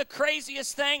 isn't that the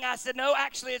craziest thing? I said, no,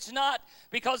 actually it's not,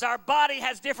 because our body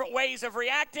has different ways of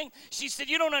reacting. She said,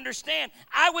 you don't understand.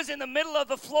 I was in the middle of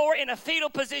the floor in a fetal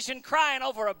position crying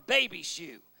over a baby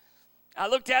shoe. I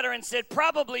looked at her and said,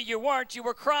 probably you weren't. You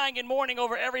were crying and mourning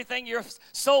over everything your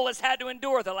soul has had to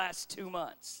endure the last 2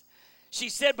 months. She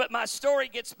said, but my story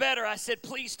gets better. I said,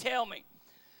 please tell me.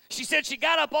 She said she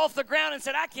got up off the ground and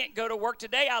said, I can't go to work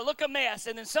today. I look a mess.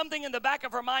 And then something in the back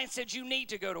of her mind said, you need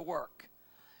to go to work.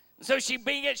 And so she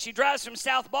drives from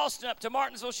South Boston up to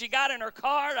Martinsville. She got in her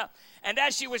car, and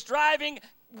as she was driving,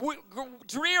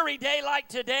 dreary day like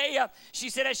today, she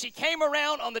said as she came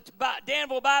around on the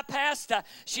Danville bypass,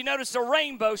 she noticed a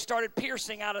rainbow started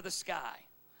piercing out of the sky.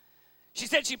 She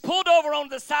said she pulled over onto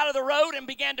the side of the road and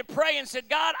began to pray and said,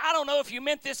 God, I don't know if you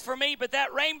meant this for me, but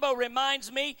that rainbow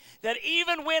reminds me that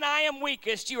even when I am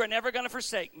weakest, you are never going to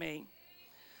forsake me.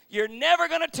 You're never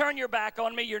going to turn your back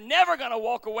on me. You're never going to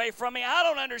walk away from me. I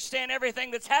don't understand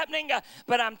everything that's happening,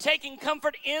 but I'm taking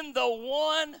comfort in the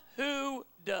one who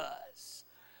does.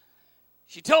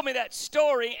 She told me that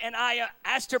story, and I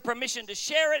asked her permission to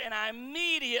share it, and I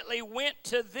immediately went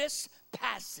to this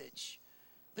passage,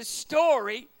 the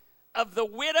story of the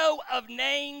widow of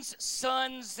Nain's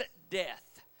son's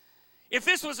death. If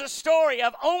this was a story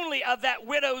of only of that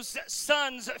widow's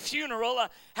son's funeral,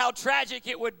 how tragic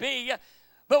it would be.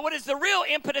 But what is the real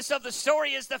impetus of the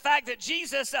story is the fact that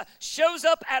Jesus shows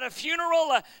up at a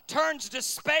funeral, turns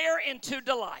despair into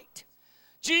delight.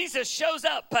 Jesus shows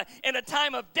up in a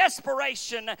time of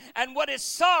desperation, and what is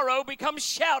sorrow becomes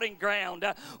shouting ground.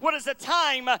 What is a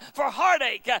time for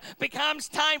heartache becomes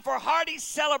time for hearty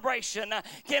celebration.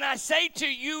 Can I say to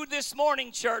you this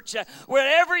morning, church,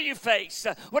 wherever you face,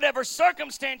 whatever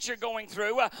circumstance you're going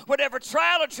through, whatever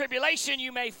trial or tribulation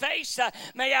you may face,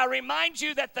 may I remind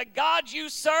you that the God you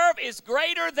serve is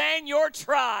greater than your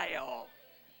trial.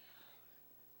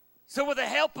 So with the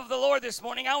help of the Lord this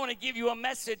morning, I want to give you a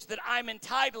message that I'm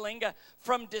entitling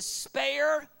From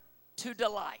Despair to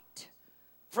Delight.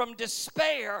 From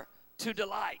Despair to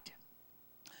Delight.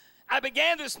 I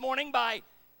began this morning by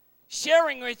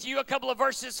sharing with you a couple of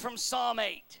verses from Psalm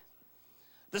 8.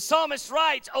 The psalmist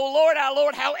writes, O Lord, our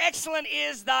Lord, how excellent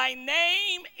is thy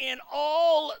name in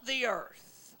all the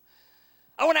earth.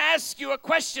 I want to ask you a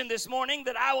question this morning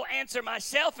that I will answer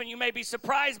myself, and you may be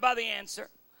surprised by the answer.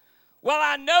 Well,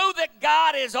 I know that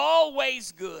God is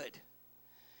always good,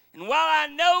 and while I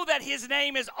know that his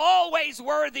name is always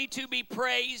worthy to be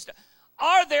praised,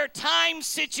 are there times,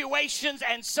 situations,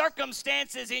 and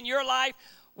circumstances in your life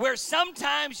where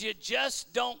sometimes you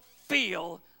just don't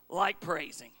feel like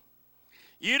praising?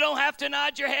 You don't have to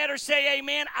nod your head or say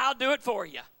amen. I'll do it for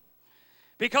you.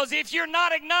 Because if you're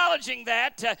not acknowledging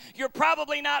that, you're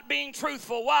probably not being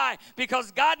truthful. Why?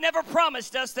 Because God never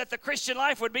promised us that the Christian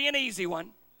life would be an easy one.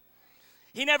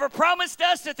 He never promised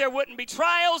us that there wouldn't be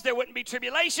trials, there wouldn't be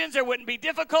tribulations, there wouldn't be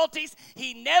difficulties.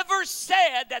 He never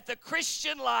said that the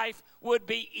Christian life would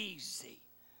be easy.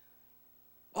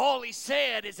 All he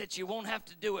said is that you won't have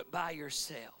to do it by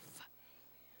yourself.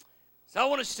 So I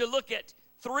want us to look at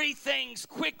 3 things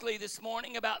quickly this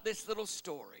morning about this little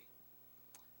story.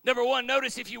 Number 1,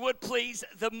 notice, if you would please,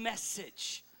 the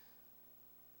message.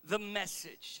 The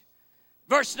message.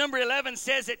 Verse number 11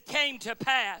 says, it came to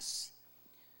pass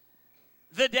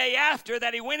the day after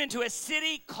that he went into a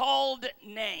city called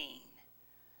Nain.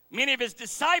 Many of his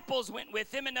disciples went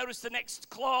with him, and notice the next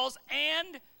clause,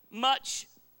 and much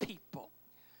people.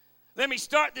 Let me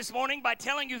start this morning by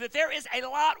telling you that there is a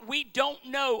lot we don't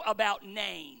know about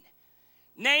Nain.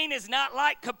 Nain is not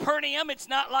like Capernaum. It's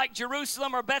not like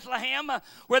Jerusalem or Bethlehem,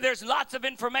 where there's lots of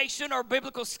information or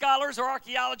biblical scholars or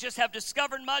archaeologists have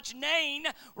discovered much. Nain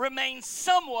remains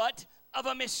somewhat of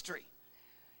a mystery.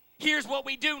 Here's what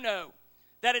we do know.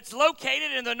 That it's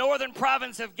located in the northern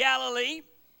province of Galilee.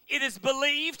 It is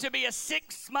believed to be a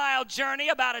 6-mile journey,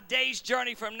 about a day's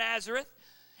journey from Nazareth.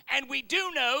 And we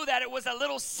do know that it was a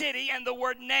little city, and the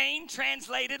word Nain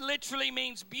translated literally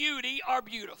means beauty or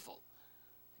beautiful.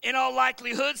 In all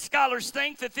likelihood, scholars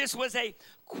think that this was a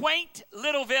quaint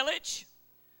little village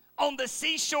on the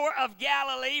seashore of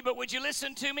Galilee. But would you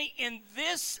listen to me? In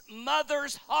this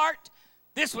mother's heart,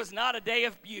 this was not a day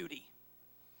of beauty.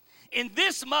 In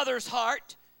this mother's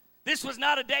heart, this was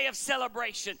not a day of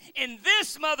celebration. In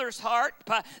this mother's heart,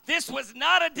 this was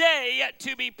not a day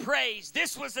to be praised.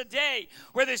 This was a day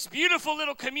where this beautiful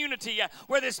little community,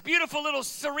 where this beautiful little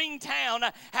serene town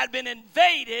had been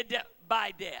invaded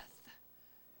by death.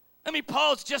 Let me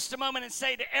pause just a moment and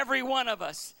say to every one of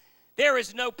us, there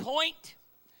is no point,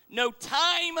 no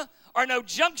time, or no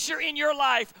juncture in your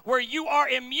life where you are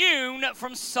immune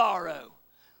from sorrow.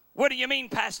 What do you mean,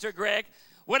 Pastor Greg?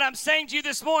 What I'm saying to you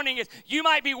this morning is you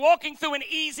might be walking through an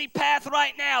easy path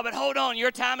right now, but hold on,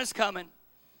 your time is coming.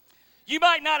 You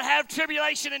might not have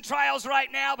tribulation and trials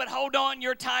right now, but hold on,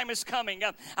 your time is coming.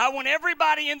 I want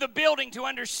everybody in the building to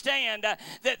understand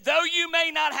that though you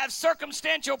may not have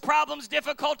circumstantial problems,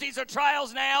 difficulties, or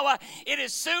trials now, it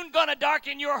is soon going to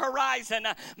darken your horizon.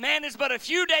 Man is but a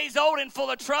few days old and full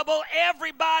of trouble.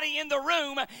 Everybody in the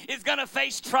room is going to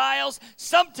face trials,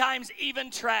 sometimes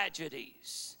even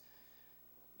tragedies.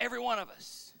 Every one of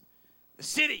us. The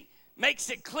city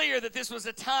makes it clear that this was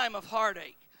a time of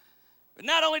heartache. But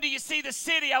not only do you see the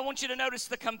city, I want you to notice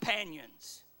the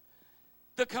companions.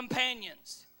 The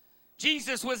companions.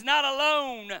 Jesus was not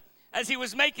alone as he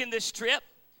was making this trip.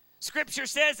 Scripture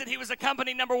says that he was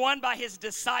accompanied, number one, by his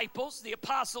disciples, the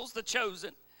apostles, the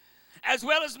chosen, as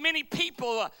well as many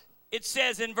people, it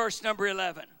says in verse number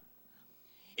 11.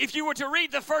 If you were to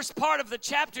read the first part of the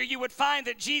chapter, you would find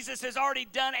that Jesus has already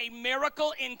done a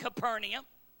miracle in Capernaum.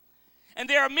 And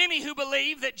there are many who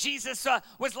believe that Jesus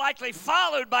was likely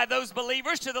followed by those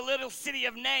believers to the little city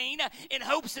of Nain in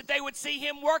hopes that they would see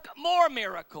him work more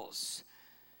miracles.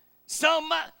 Some,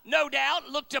 no doubt,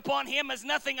 looked upon him as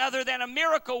nothing other than a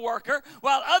miracle worker,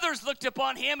 while others looked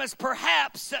upon him as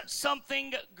perhaps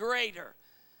something greater.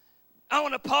 I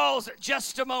want to pause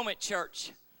just a moment,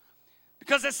 church.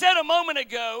 Because I said a moment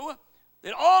ago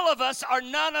that all of us are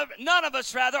none of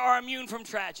us are immune from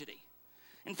tragedy.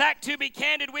 In fact, to be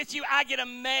candid with you, I get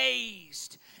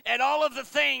amazed at all of the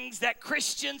things that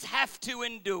Christians have to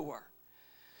endure.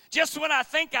 Just when I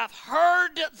think I've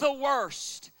heard the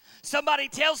worst, somebody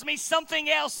tells me something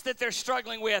else that they're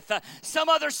struggling with, some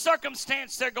other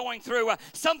circumstance they're going through,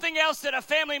 something else that a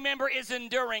family member is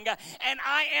enduring. And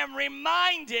I am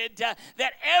reminded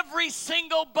that every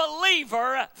single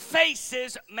believer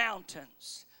faces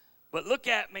mountains. But look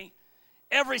at me.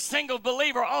 Every single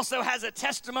believer also has a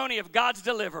testimony of God's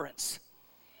deliverance.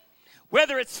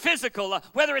 Whether it's physical,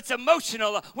 whether it's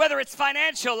emotional, whether it's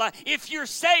financial, if you're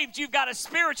saved, you've got a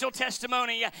spiritual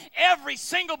testimony. Every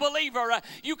single believer,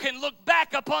 you can look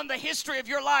back upon the history of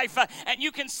your life and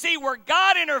you can see where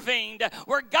God intervened,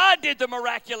 where God did the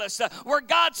miraculous, where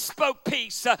God spoke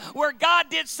peace, where God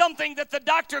did something that the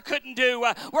doctor couldn't do,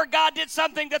 where God did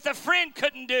something that the friend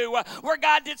couldn't do, where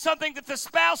God did something that the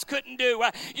spouse couldn't do.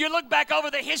 You look back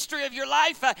over the history of your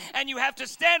life and you have to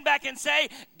stand back and say,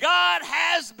 God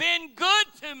has been good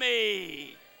to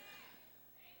me.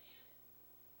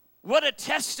 What a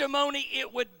testimony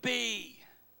it would be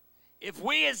if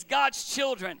we as God's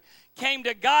children came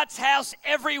to God's house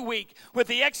every week with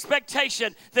the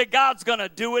expectation that God's going to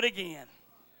do it again.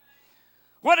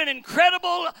 What an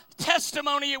incredible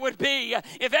testimony it would be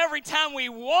if every time we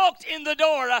walked in the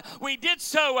door, we did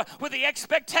so with the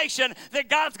expectation that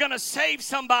God's going to save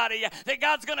somebody, that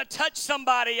God's going to touch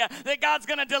somebody, that God's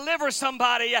going to deliver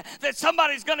somebody, that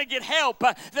somebody's going to get help,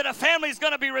 that a family's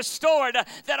going to be restored,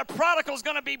 that a prodigal's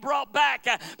going to be brought back.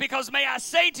 Because may I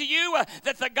say to you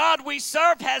that the God we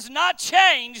served has not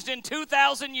changed in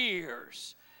 2,000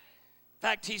 years. In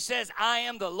fact, he says, I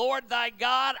am the Lord thy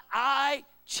God, I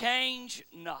change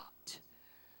not.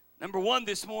 Number one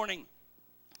this morning,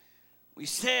 we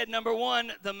said, number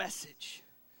one, the message.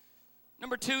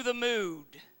 Number two, the mood.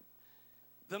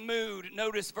 The mood.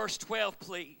 Notice verse 12,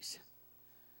 please.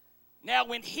 Now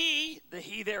when he, the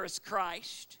he there is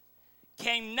Christ,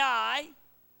 came nigh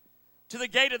to the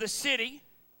gate of the city,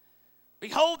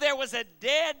 behold, there was a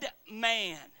dead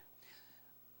man.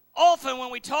 Often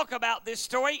when we talk about this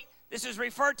story, this is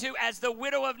referred to as the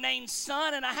widow of Nain's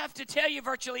son, and I have to tell you,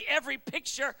 virtually every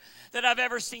picture that I've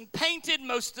ever seen painted,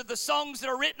 most of the songs that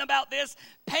are written about this,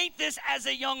 paint this as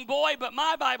a young boy, but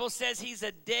my Bible says he's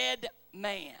a dead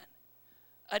man.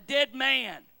 A dead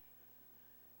man.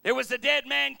 There was a dead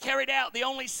man carried out, the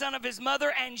only son of his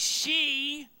mother, and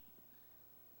she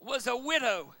was a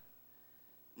widow.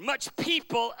 Much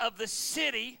people of the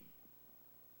city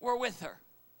were with her.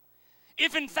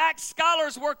 If in fact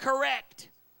scholars were correct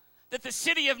that the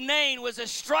city of Nain was a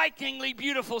strikingly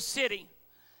beautiful city,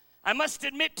 I must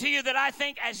admit to you that I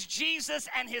think as Jesus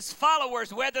and his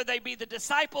followers, whether they be the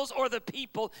disciples or the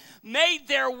people, made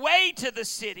their way to the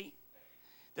city,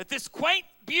 that this quaint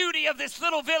beauty of this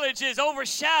little village is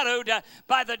overshadowed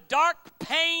by the dark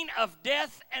pain of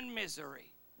death and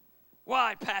misery.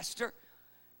 Why, Pastor?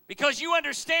 Because you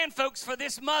understand, folks, for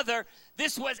this mother,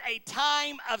 this was a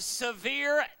time of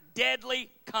severe, deadly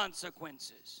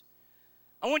consequences.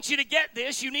 I want you to get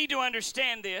this. You need to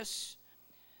understand this,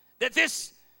 that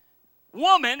this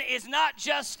woman is not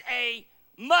just a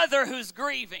mother who's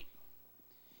grieving.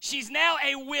 She's now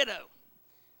a widow.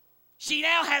 She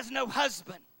now has no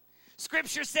husband.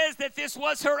 Scripture says that this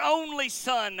was her only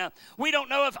son. We don't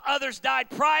know if others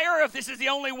died prior, or if this is the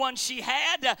only one she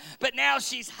had, but now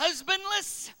she's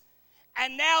husbandless,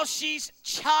 and now she's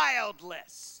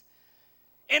childless.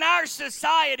 In our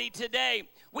society today,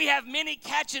 we have many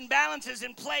catch and balances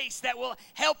in place that will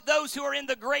help those who are in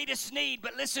the greatest need.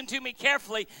 But listen to me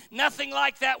carefully. Nothing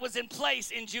like that was in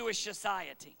place in Jewish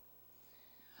society.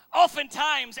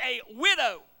 Oftentimes, a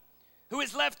widow who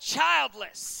is left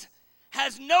childless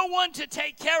has no one to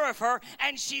take care of her,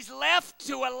 and she's left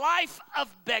to a life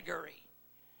of beggary.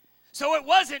 So it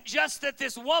wasn't just that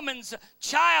this woman's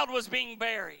child was being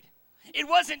buried. It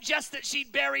wasn't just that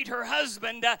she'd buried her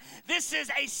husband. This is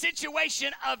a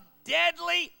situation of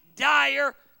deadly,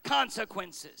 dire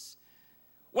consequences.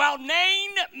 While Nain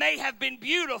may have been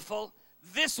beautiful,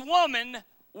 this woman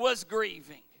was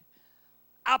grieving.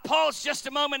 I'll pause just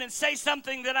a moment and say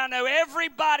something that I know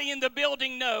everybody in the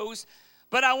building knows,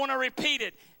 but I want to repeat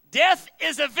it. Death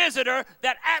is a visitor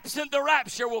that, absent the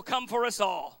rapture, will come for us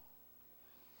all.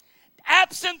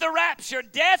 Absent the rapture,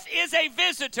 death is a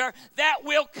visitor that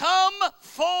will come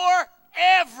for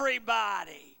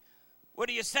everybody. What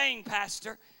are you saying,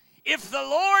 Pastor? If the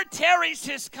Lord tarries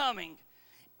his coming,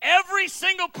 every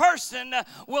single person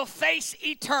will face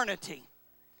eternity.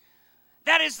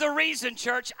 That is the reason,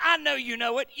 church. I know you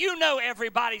know it. You know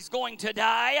everybody's going to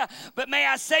die. But may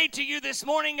I say to you this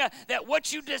morning that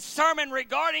what you determine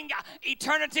regarding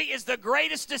eternity is the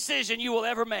greatest decision you will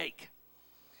ever make.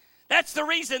 That's the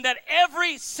reason that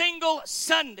every single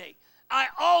Sunday, I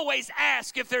always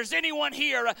ask if there's anyone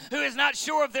here who is not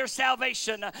sure of their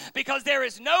salvation, because there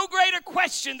is no greater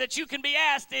question that you can be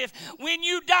asked if, when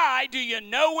you die, do you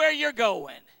know where you're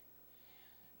going?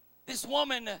 This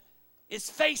woman is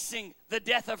facing the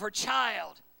death of her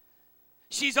child.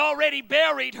 She's already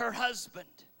buried her husband.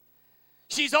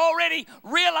 She's already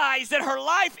realized that her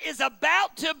life is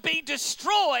about to be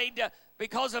destroyed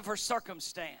because of her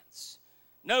circumstance.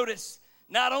 Notice,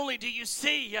 not only do you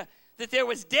see that there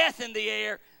was death in the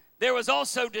air, there was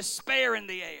also despair in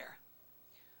the air.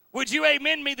 Would you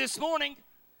amen me this morning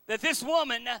that this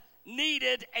woman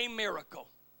needed a miracle?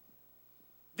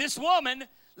 This woman,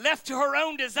 left to her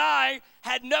own desire,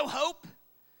 had no hope.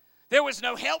 There was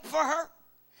no help for her.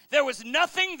 There was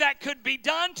nothing that could be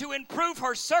done to improve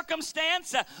her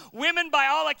circumstance. Women, by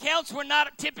all accounts, were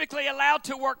not typically allowed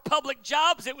to work public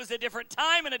jobs. It was a different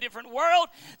time and a different world.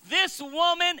 This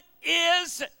woman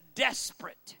is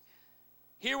desperate.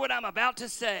 Hear what I'm about to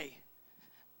say.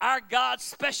 Our God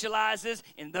specializes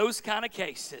in those kind of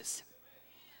cases.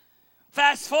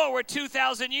 Fast forward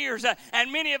 2,000 years,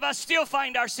 and many of us still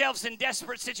find ourselves in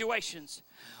desperate situations.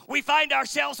 We find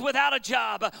ourselves without a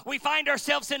job. We find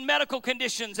ourselves in medical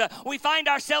conditions. We find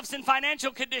ourselves in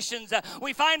financial conditions.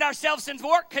 We find ourselves in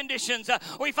work conditions.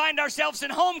 We find ourselves in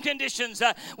home conditions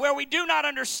where we do not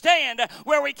understand,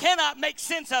 where we cannot make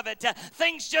sense of it.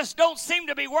 Things just don't seem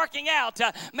to be working out.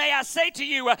 May I say to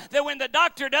you that when the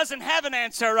doctor doesn't have an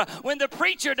answer, when the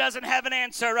preacher doesn't have an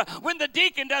answer, when the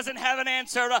deacon doesn't have an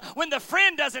answer, when the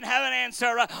friend doesn't have an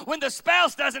answer, when the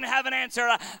spouse doesn't have an answer,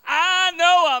 I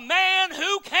know a man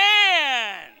who can.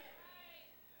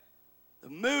 The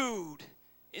mood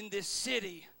in this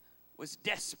city was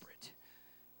desperate.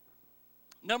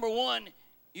 Number one,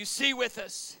 you see with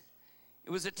us,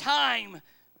 it was a time of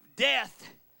death.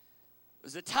 It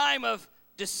was a time of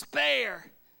despair.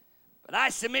 But I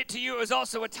submit to you, it was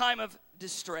also a time of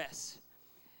distress.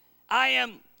 I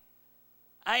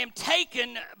am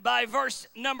taken by verse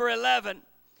number 11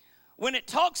 when it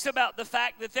talks about the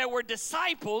fact that there were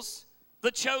disciples,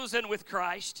 the chosen with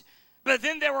Christ, but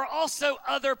then there were also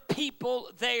other people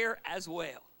there as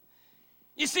well.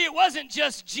 You see, it wasn't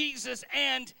just Jesus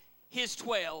and his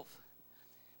 12.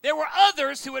 There were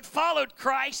others who had followed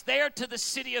Christ there to the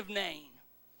city of Nain.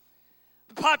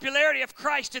 The popularity of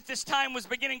Christ at this time was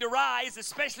beginning to rise,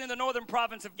 especially in the northern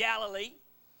province of Galilee.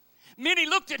 Many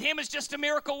looked at him as just a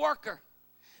miracle worker.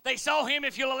 They saw him,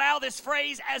 if you'll allow this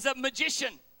phrase, as a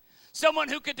magician. someone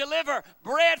who could deliver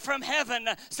bread from heaven,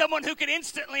 someone who could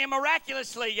instantly and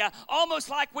miraculously, almost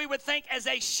like we would think as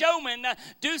a showman,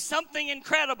 do something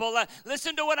incredible.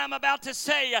 Listen to what I'm about to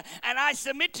say, and I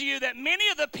submit to you that many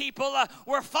of the people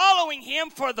were following him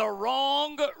for the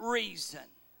wrong reason.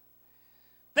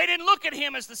 They didn't look at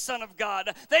him as the Son of God.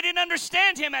 They didn't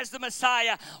understand him as the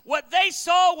Messiah. What they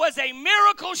saw was a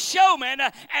miracle showman,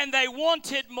 and they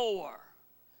wanted more.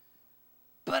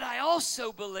 But I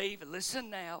also believe, listen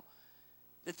now,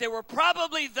 that there were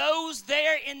probably those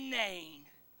there in Nain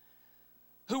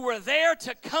who were there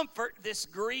to comfort this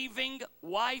grieving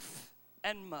wife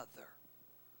and mother.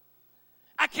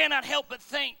 I cannot help but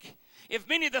think if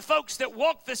many of the folks that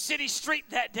walked the city street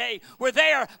that day were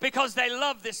there because they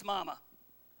loved this mama,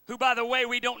 who, by the way,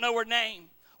 we don't know her name.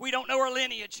 We don't know her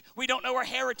lineage. We don't know her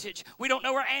heritage. We don't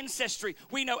know her ancestry.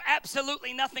 We know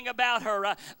absolutely nothing about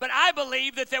her. But I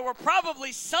believe that there were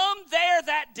probably some there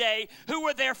that day who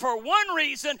were there for one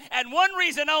reason and one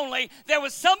reason only. There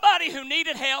was somebody who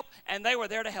needed help, and they were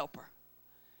there to help her.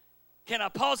 Can I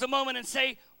pause a moment and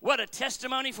say, what a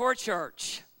testimony for a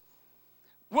church.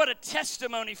 What a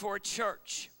testimony for a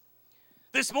church.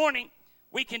 This morning,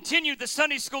 we continued the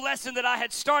Sunday school lesson that I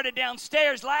had started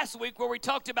downstairs last week where we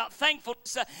talked about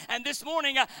thankfulness. And this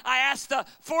morning, I asked the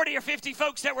 40 or 50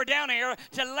 folks that were down here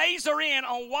to laser in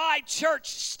on why church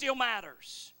still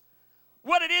matters.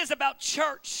 What it is about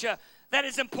church that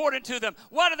is important to them.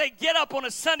 Why do they get up on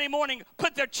a Sunday morning,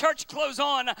 put their church clothes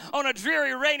on a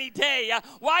dreary, rainy day?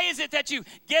 Why is it that you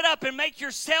get up and make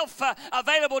yourself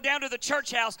available down to the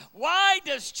church house? Why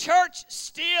does church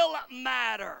still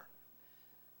matter?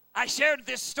 I shared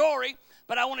this story,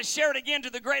 but I want to share it again to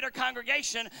the greater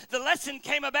congregation. The lesson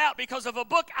came about because of a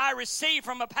book I received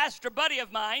from a pastor buddy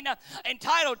of mine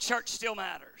entitled Church Still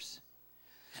Matters.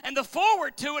 And the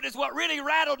foreword to it is what really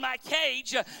rattled my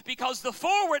cage because the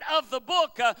foreword of the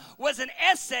book was an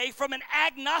essay from an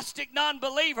agnostic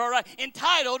non-believer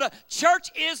entitled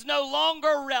Church is No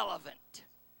Longer Relevant.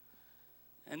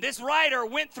 And this writer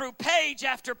went through page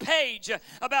after page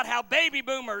about how baby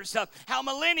boomers, how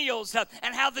millennials,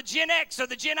 and how the Gen X, or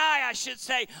the Gen I should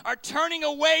say, are turning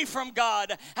away from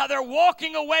God, how they're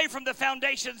walking away from the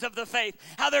foundations of the faith,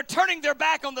 how they're turning their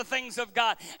back on the things of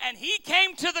God. And he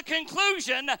came to the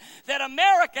conclusion that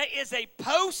America is a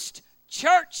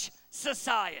post-church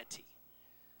society.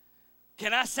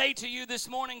 Can I say to you this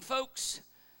morning, folks,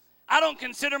 I don't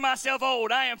consider myself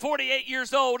old. I am 48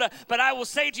 years old, but I will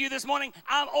say to you this morning,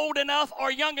 I'm old enough or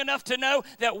young enough to know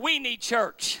that we need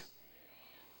church.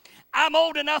 I'm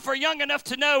old enough or young enough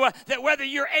to know that whether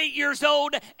you're 8 years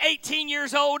old, 18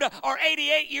 years old, or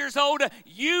 88 years old,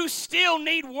 you still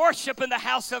need worship in the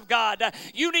house of God.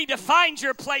 You need to find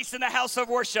your place in the house of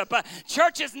worship.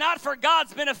 Church is not for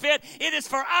God's benefit. It is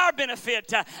for our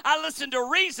benefit. I listened to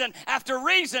reason after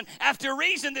reason after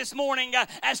reason this morning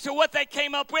as to what they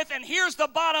came up with, and here's the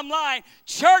bottom line.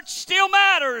 Church still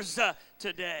matters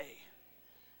today.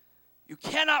 You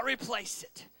cannot replace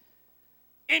it.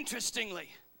 Interestingly,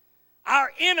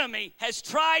 our enemy has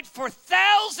tried for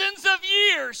thousands of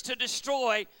years to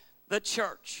destroy the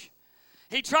church.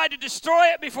 He tried to destroy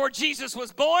it before Jesus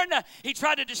was born. He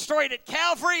tried to destroy it at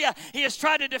Calvary. He has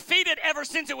tried to defeat it ever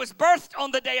since it was birthed on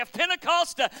the day of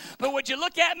Pentecost. But would you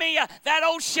look at me? That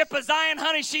old ship of Zion,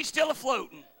 honey, she's still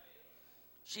afloating.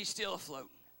 She's still afloating.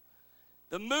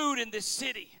 The mood in this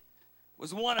city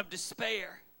was one of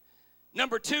despair.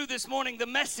 Number 2 this morning, the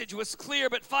message was clear.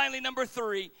 But finally, number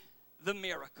 3, the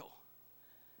miracle.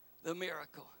 The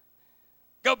miracle.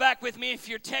 Go back with me if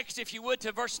your text, if you would,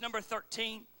 to verse number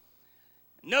 13.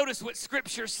 Notice what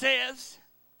Scripture says.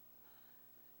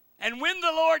 And when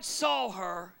the Lord saw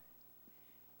her,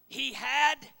 he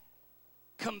had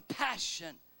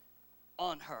compassion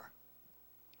on her.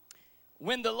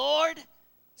 When the Lord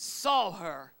saw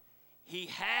her, he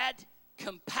had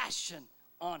compassion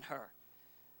on her.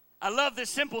 I love this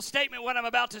simple statement, what I'm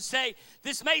about to say.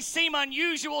 This may seem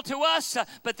unusual to us,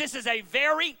 but this is a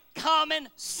very common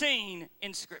scene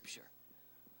in Scripture.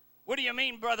 What do you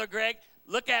mean, Brother Greg?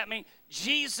 Look at me.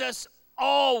 Jesus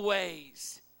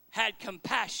always had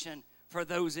compassion for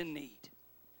those in need.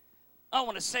 I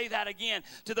want to say that again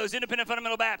to those independent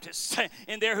fundamental Baptists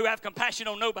in there who have compassion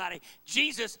on nobody.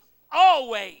 Jesus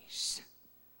always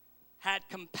had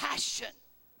compassion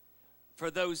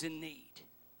for those in need.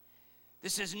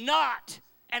 This is not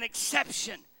an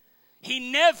exception.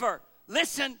 He never,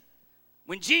 listen,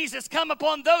 when Jesus come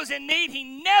upon those in need,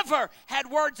 he never had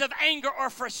words of anger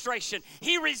or frustration.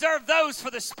 He reserved those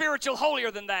for the spiritual holier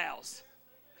than thous.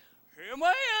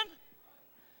 Amen.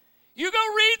 You go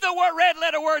read the red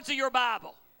letter words of your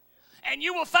Bible. And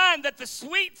you will find that the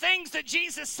sweet things that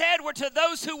Jesus said were to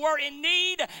those who were in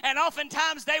need, and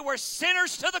oftentimes they were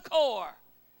sinners to the core.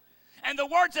 And the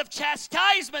words of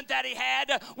chastisement that he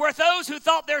had were those who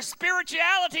thought their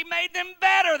spirituality made them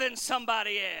better than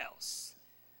somebody else.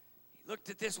 He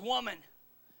looked at this woman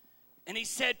and he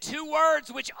said two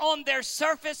words which on their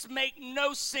surface make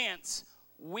no sense.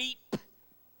 Weep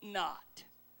not.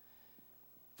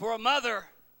 For a mother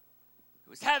who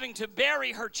was having to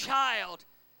bury her child,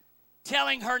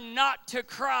 telling her not to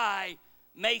cry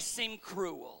may seem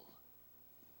cruel.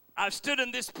 I've stood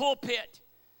in this pulpit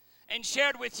and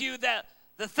shared with you that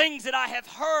the things that I have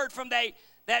heard from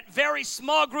that very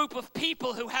small group of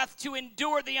people who have to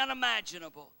endure the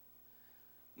unimaginable.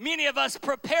 Many of us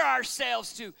prepare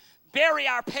ourselves to bury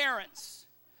our parents.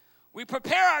 We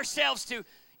prepare ourselves to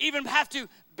even have to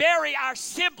bury our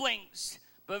siblings.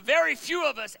 But very few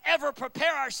of us ever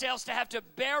prepare ourselves to have to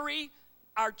bury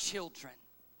our children.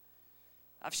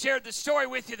 I've shared the story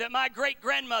with you that my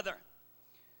great-grandmother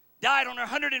died on her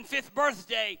 105th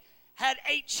birthday, had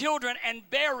 8 children, and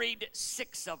buried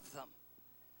 6 of them.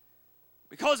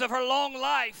 Because of her long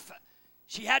life,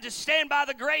 she had to stand by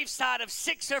the graveside of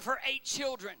 6 of her 8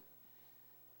 children.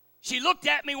 She looked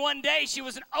at me one day. She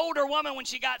was an older woman when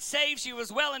she got saved. She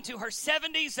was well into her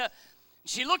 70s.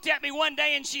 She looked at me one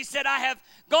day and she said, I have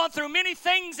gone through many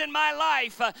things in my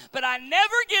life, but I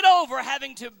never get over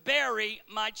having to bury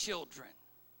my children.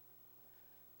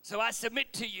 So I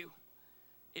submit to you,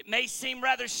 it may seem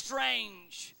rather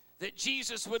strange that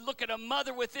Jesus would look at a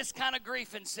mother with this kind of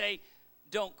grief and say,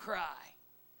 don't cry,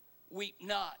 weep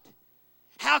not.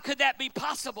 How could that be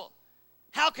possible?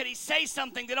 How could he say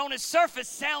something that on his surface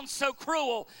sounds so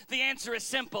cruel? The answer is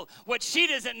simple. What she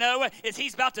doesn't know is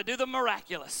he's about to do the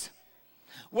miraculous.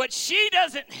 What she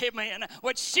doesn't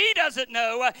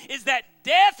know is that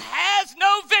death has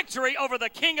no victory over the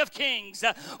King of Kings.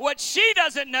 What she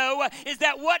doesn't know is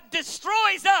that what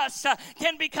destroys us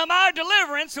can become our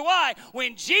deliverance. Why?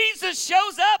 When Jesus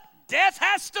shows up, death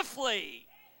has to flee.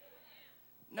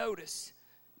 Notice,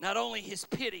 not only his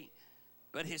pity,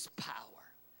 but his power.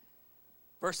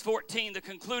 Verse 14, the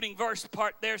concluding verse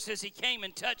part there says, he came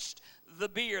and touched the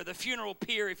bier, the funeral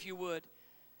pyre, if you would.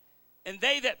 And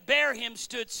they that bare him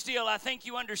stood still. I think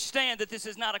you understand that this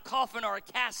is not a coffin or a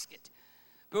casket,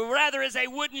 but rather is a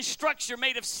wooden structure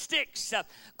made of sticks,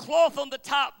 cloth on the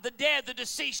top. The dead, the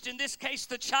deceased, in this case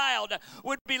the child,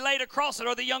 would be laid across it,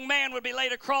 or the young man would be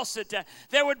laid across it.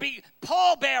 There would be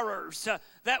pallbearers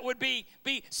that would be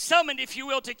summoned, if you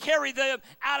will, to carry them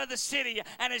out of the city.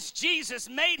 And as Jesus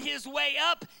made his way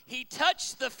up, he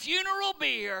touched the funeral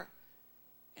bier,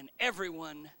 and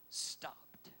everyone stopped.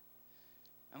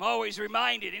 I'm always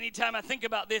reminded, anytime I think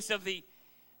about this, of the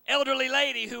elderly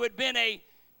lady who had been a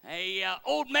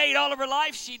old maid all of her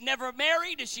life. She'd never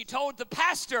married, and she told the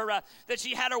pastor that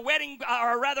she had her wedding,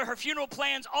 or rather her funeral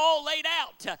plans all laid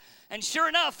out. And sure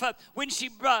enough, when she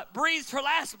breathed her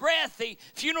last breath, the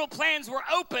funeral plans were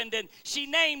opened, and she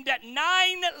named 9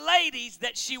 ladies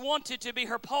that she wanted to be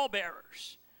her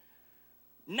pallbearers.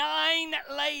 9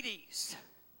 ladies.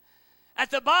 At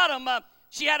the bottom,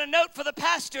 she had a note for the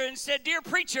pastor and said, dear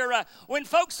preacher, when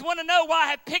folks want to know why I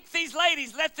have picked these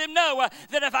ladies, let them know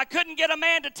that if I couldn't get a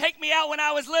man to take me out when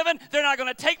I was living, they're not going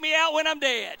to take me out when I'm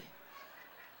dead.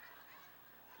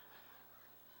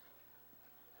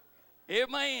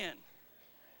 Amen.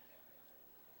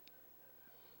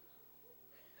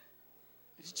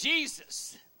 As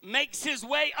Jesus makes his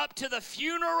way up to the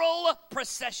funeral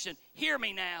procession, hear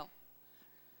me now.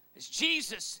 As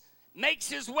Jesus makes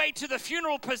his way to the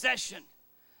funeral procession,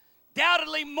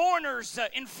 doubtedly mourners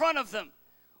in front of them,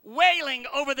 wailing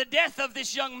over the death of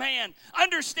this young man,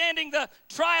 understanding the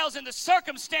trials and the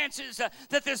circumstances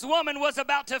that this woman was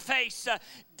about to face.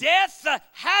 Death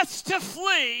has to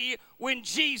flee when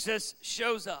Jesus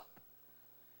shows up.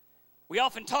 We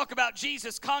often talk about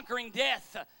Jesus conquering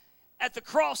death at the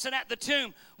cross and at the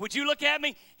tomb. Would you look at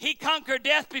me? He conquered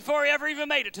death before he ever even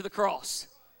made it to the cross.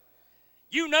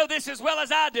 You know this as well as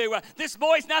I do. This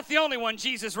boy's not the only one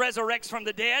Jesus resurrects from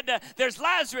the dead. There's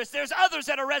Lazarus. There's others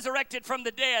that are resurrected from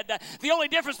the dead. The only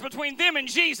difference between them and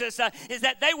Jesus is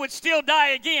that they would still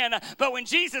die again. But when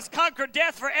Jesus conquered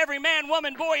death for every man,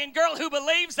 woman, boy, and girl who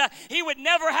believes, he would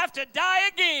never have to die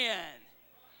again.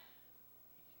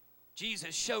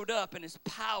 Jesus showed up and his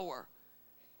power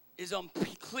is on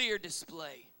clear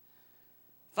display.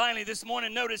 Finally, this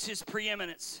morning, notice his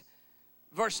preeminence.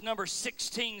 Verse number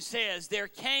 16 says, there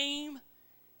came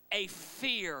a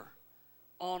fear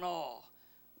on all.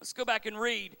 Let's go back and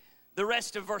read the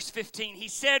rest of verse 15. He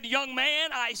said, young man,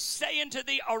 I say unto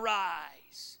thee,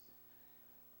 arise.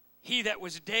 He that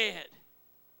was dead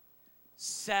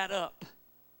sat up,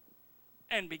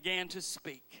 and began to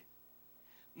speak.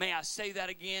 May I say that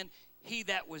again? He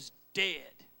that was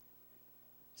dead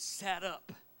sat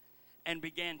up and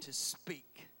began to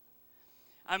speak.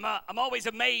 I'm always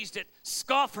amazed at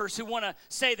scoffers who want to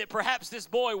say that perhaps this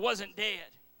boy wasn't dead.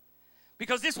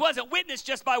 Because this wasn't witnessed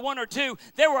just by one or two.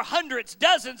 There were hundreds,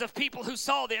 dozens of people who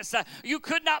saw this. You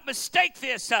could not mistake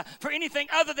this for anything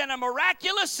other than a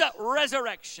miraculous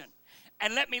resurrection.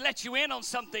 And let me let you in on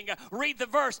something. Read the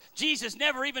verse. Jesus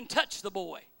never even touched the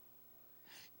boy.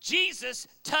 Jesus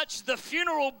touched the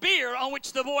funeral bier on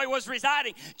which the boy was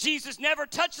residing. Jesus never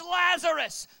touched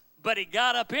Lazarus, but he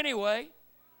got up anyway.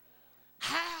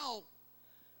 How?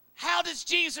 How does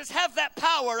Jesus have that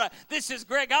power? This is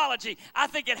Gregology. I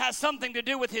think it has something to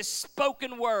do with his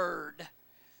spoken word.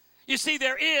 You see,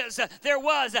 there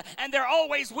was, and there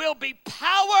always will be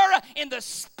power in the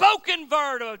spoken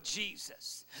word of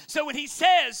Jesus. So when he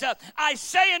says, I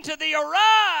say unto thee,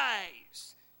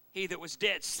 arise, he that was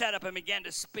dead sat up and began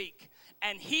to speak.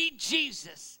 And he,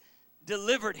 Jesus,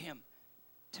 delivered him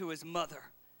to his mother.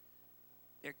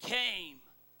 There came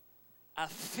a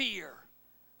fear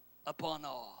upon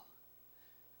all.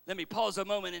 Let me pause a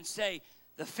moment and say,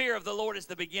 the fear of the Lord is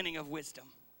the beginning of wisdom.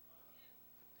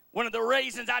 One of the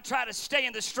reasons I try to stay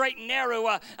in the straight and narrow,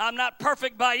 I'm not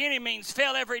perfect by any means,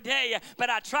 fail every day, but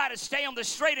I try to stay on the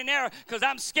straight and narrow because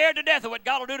I'm scared to death of what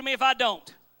God will do to me if I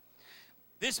don't.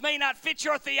 This may not fit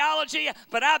your theology,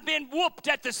 but I've been whooped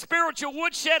at the spiritual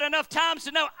woodshed enough times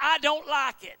to know I don't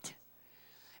like it.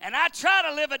 And I try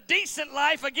to live a decent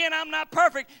life. Again, I'm not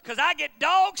perfect because I get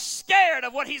dog scared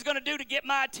of what he's going to do to get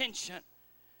my attention.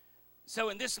 So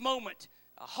in this moment,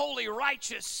 a holy,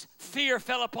 righteous fear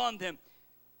fell upon them.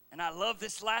 And I love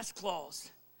this last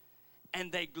clause.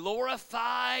 And they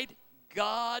glorified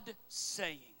God,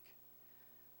 saying,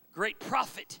 a great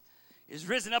prophet is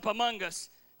risen up among us.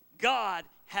 God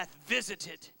hath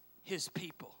visited his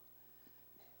people.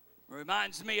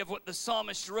 Reminds me of what the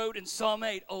psalmist wrote in Psalm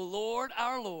 8. O Lord,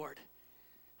 our Lord,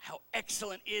 how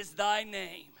excellent is thy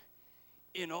name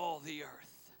in all the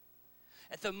earth.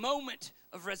 At the moment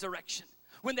of resurrection,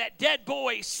 when that dead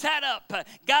boy sat up,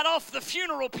 got off the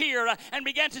funeral pier, and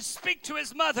began to speak to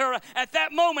his mother, at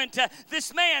that moment,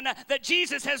 this man that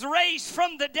Jesus has raised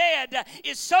from the dead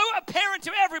is so apparent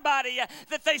to everybody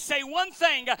that they say one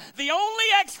thing. The only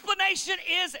explanation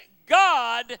is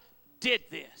God did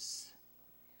this.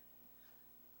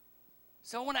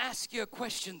 So I want to ask you a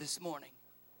question this morning.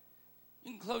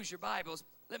 You can close your Bibles.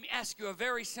 Let me ask you a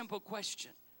very simple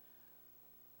question.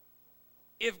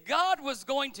 If God was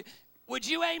going to, would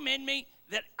you amen me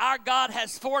that our God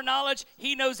has foreknowledge?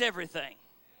 He knows everything.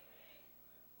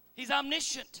 He's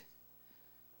omniscient,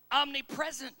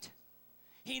 omnipresent.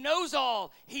 He knows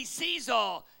all. He sees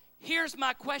all. Here's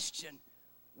my question.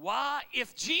 Why,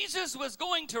 if Jesus was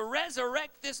going to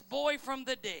resurrect this boy from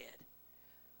the dead,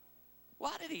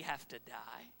 why did he have to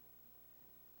die?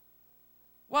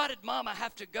 Why did Mama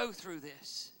have to go through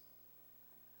this?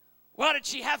 Why did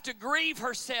she have to grieve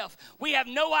herself? We have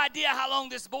no idea how long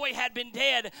this boy had been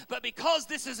dead, but because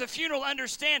this is a funeral,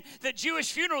 understand that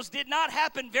Jewish funerals did not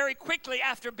happen very quickly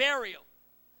after burial.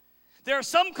 There are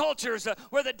some cultures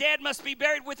where the dead must be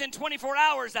buried within 24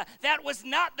 hours. That was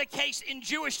not the case in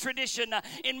Jewish tradition.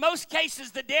 In most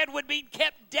cases, the dead would be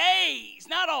kept days,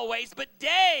 not always, but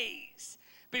days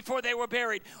before they were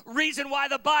buried. Reason why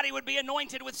the body would be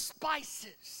anointed with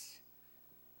spices.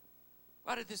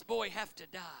 Why did this boy have to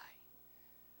die?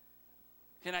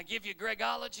 Can I give you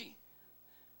Gregology?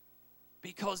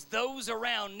 Because those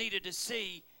around needed to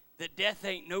see that death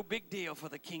ain't no big deal for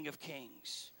the King of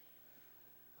Kings.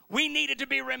 We needed to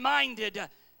be reminded,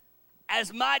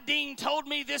 as my dean told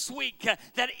me this week,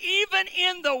 that even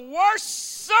in the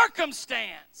worst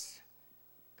circumstance,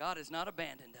 God has not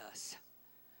abandoned us.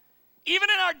 Even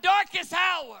in our darkest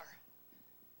hour,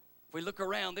 if we look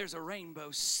around, there's a rainbow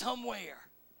somewhere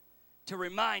to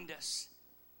remind us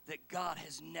that God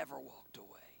has never walked away.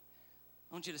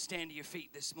 I want you to stand to your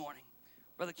feet this morning.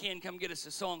 Brother Ken, come get us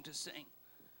a song to sing.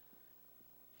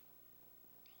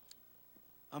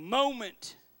 A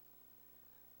moment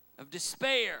of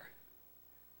despair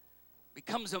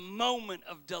becomes a moment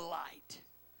of delight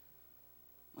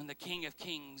when the King of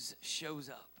Kings shows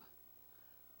up.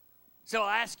 So I'll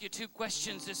ask you two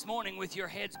questions this morning with your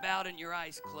heads bowed and your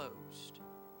eyes closed.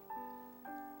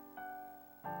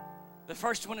 The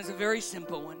first one is a very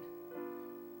simple one.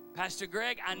 Pastor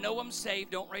Greg, I know I'm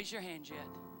saved. Don't raise your hand yet.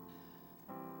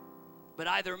 But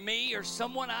either me or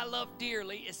someone I love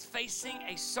dearly is facing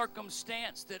a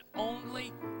circumstance that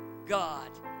only God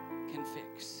can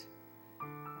fix.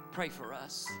 Pray for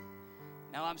us.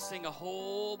 Now I'm seeing a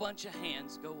whole bunch of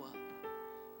hands go up.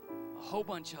 A whole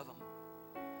bunch of them.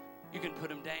 you can put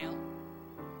them down.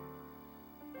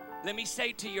 Let me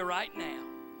say to you right now,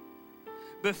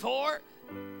 before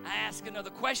I ask another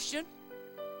question,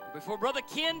 before Brother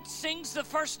Ken sings the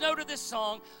first note of this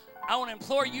song, I want to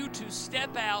implore you to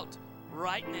step out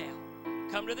right now.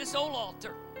 Come to this old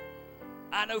altar.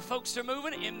 I know folks are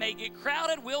moving. It may get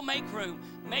crowded. We'll make room.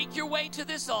 Make your way to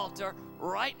this altar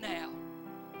right now.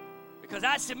 Because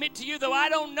I submit to you, though I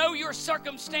don't know your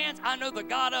circumstance, I know the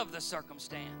God of the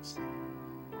circumstance.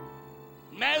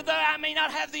 Though I may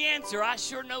not have the answer, I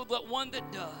sure know the one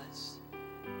that does.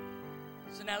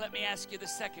 So now let me ask you the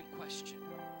second question.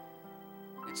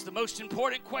 It's the most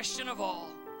important question of all.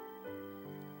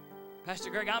 Pastor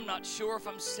Greg, I'm not sure if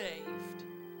I'm saved.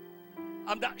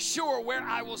 I'm not sure where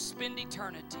I will spend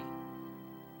eternity.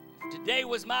 If today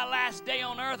was my last day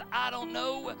on earth, I don't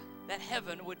know that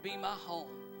heaven would be my home.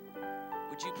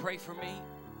 Would you pray for me?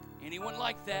 Anyone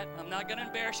like that? I'm not going to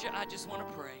embarrass you. I just want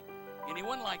to pray.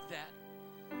 Anyone like that?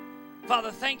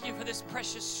 Father, thank you for this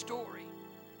precious story.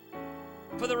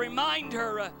 For the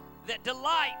reminder that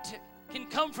delight can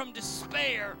come from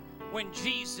despair when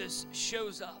Jesus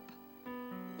shows up.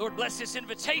 Lord, bless this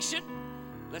invitation.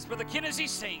 Bless Brother Ken as he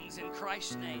sings in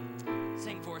Christ's name.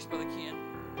 Sing for us, Brother Ken.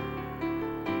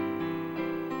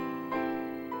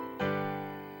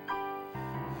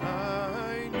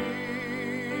 I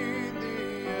need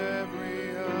thee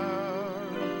every hour,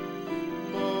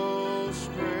 most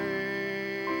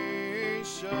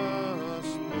gracious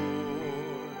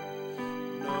Lord.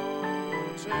 No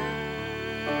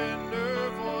tender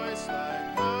voice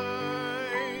like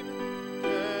thine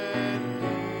can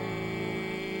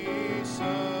peace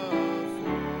afford.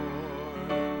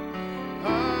 I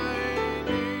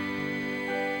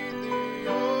need thee,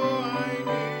 oh, I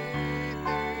need thee.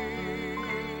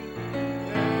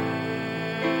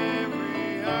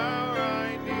 Every hour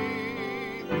I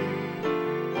need thee.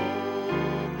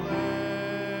 Oh,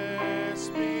 bless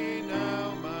me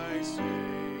now, my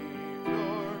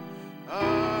Savior.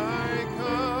 I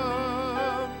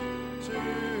come to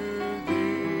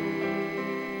thee.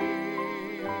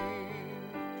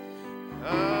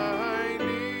 I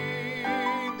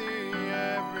need thee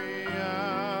every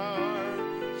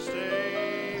hour.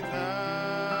 Stay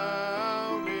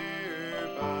thou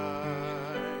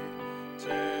nearby.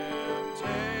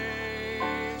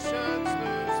 Temptations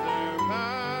lose their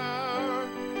power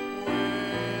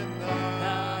when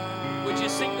thou. Would you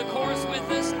sing the chorus with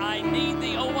us? I need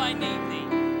thee, oh, I need thee.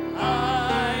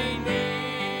 I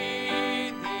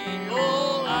need thee,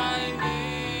 oh, I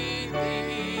need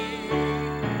thee.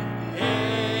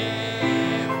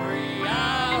 Every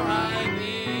hour I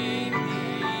need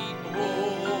thee.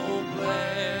 Oh,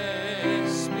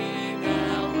 bless me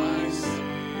now, my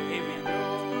Savior.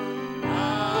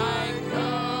 I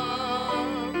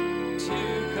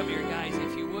come here, guys,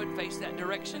 if you would, face that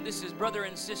direction. This is Brother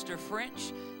and Sister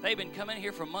French. They've been coming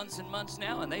here for months and months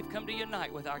now, and they've come to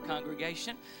unite with our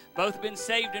congregation. Both been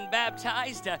saved and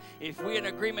baptized. If we're in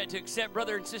agreement to accept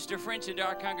Brother and Sister French into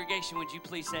our congregation, would you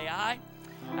please say aye?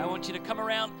 I want you to come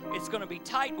around. It's going to be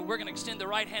tight, but we're going to extend the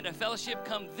right hand of fellowship.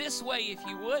 Come this way if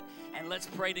you would, and let's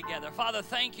pray together. Father,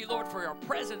 thank you, Lord, for your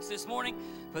presence this morning,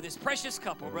 for this precious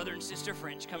couple, Brother and Sister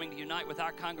French, coming to unite with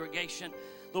our congregation.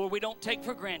 Lord, we don't take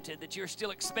for granted that you're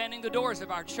still expanding the doors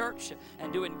of our church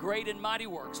and doing great and mighty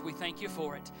works. We thank you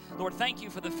for it. Lord, thank you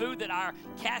for the food that our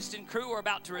cast and crew are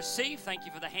about to receive. Thank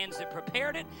you for the hands that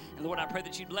prepared it. And Lord, I pray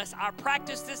that you bless our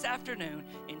practice this afternoon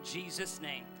in Jesus'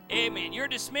 name. Amen. You're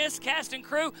dismissed, cast and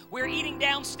crew. We're eating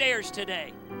downstairs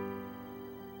today.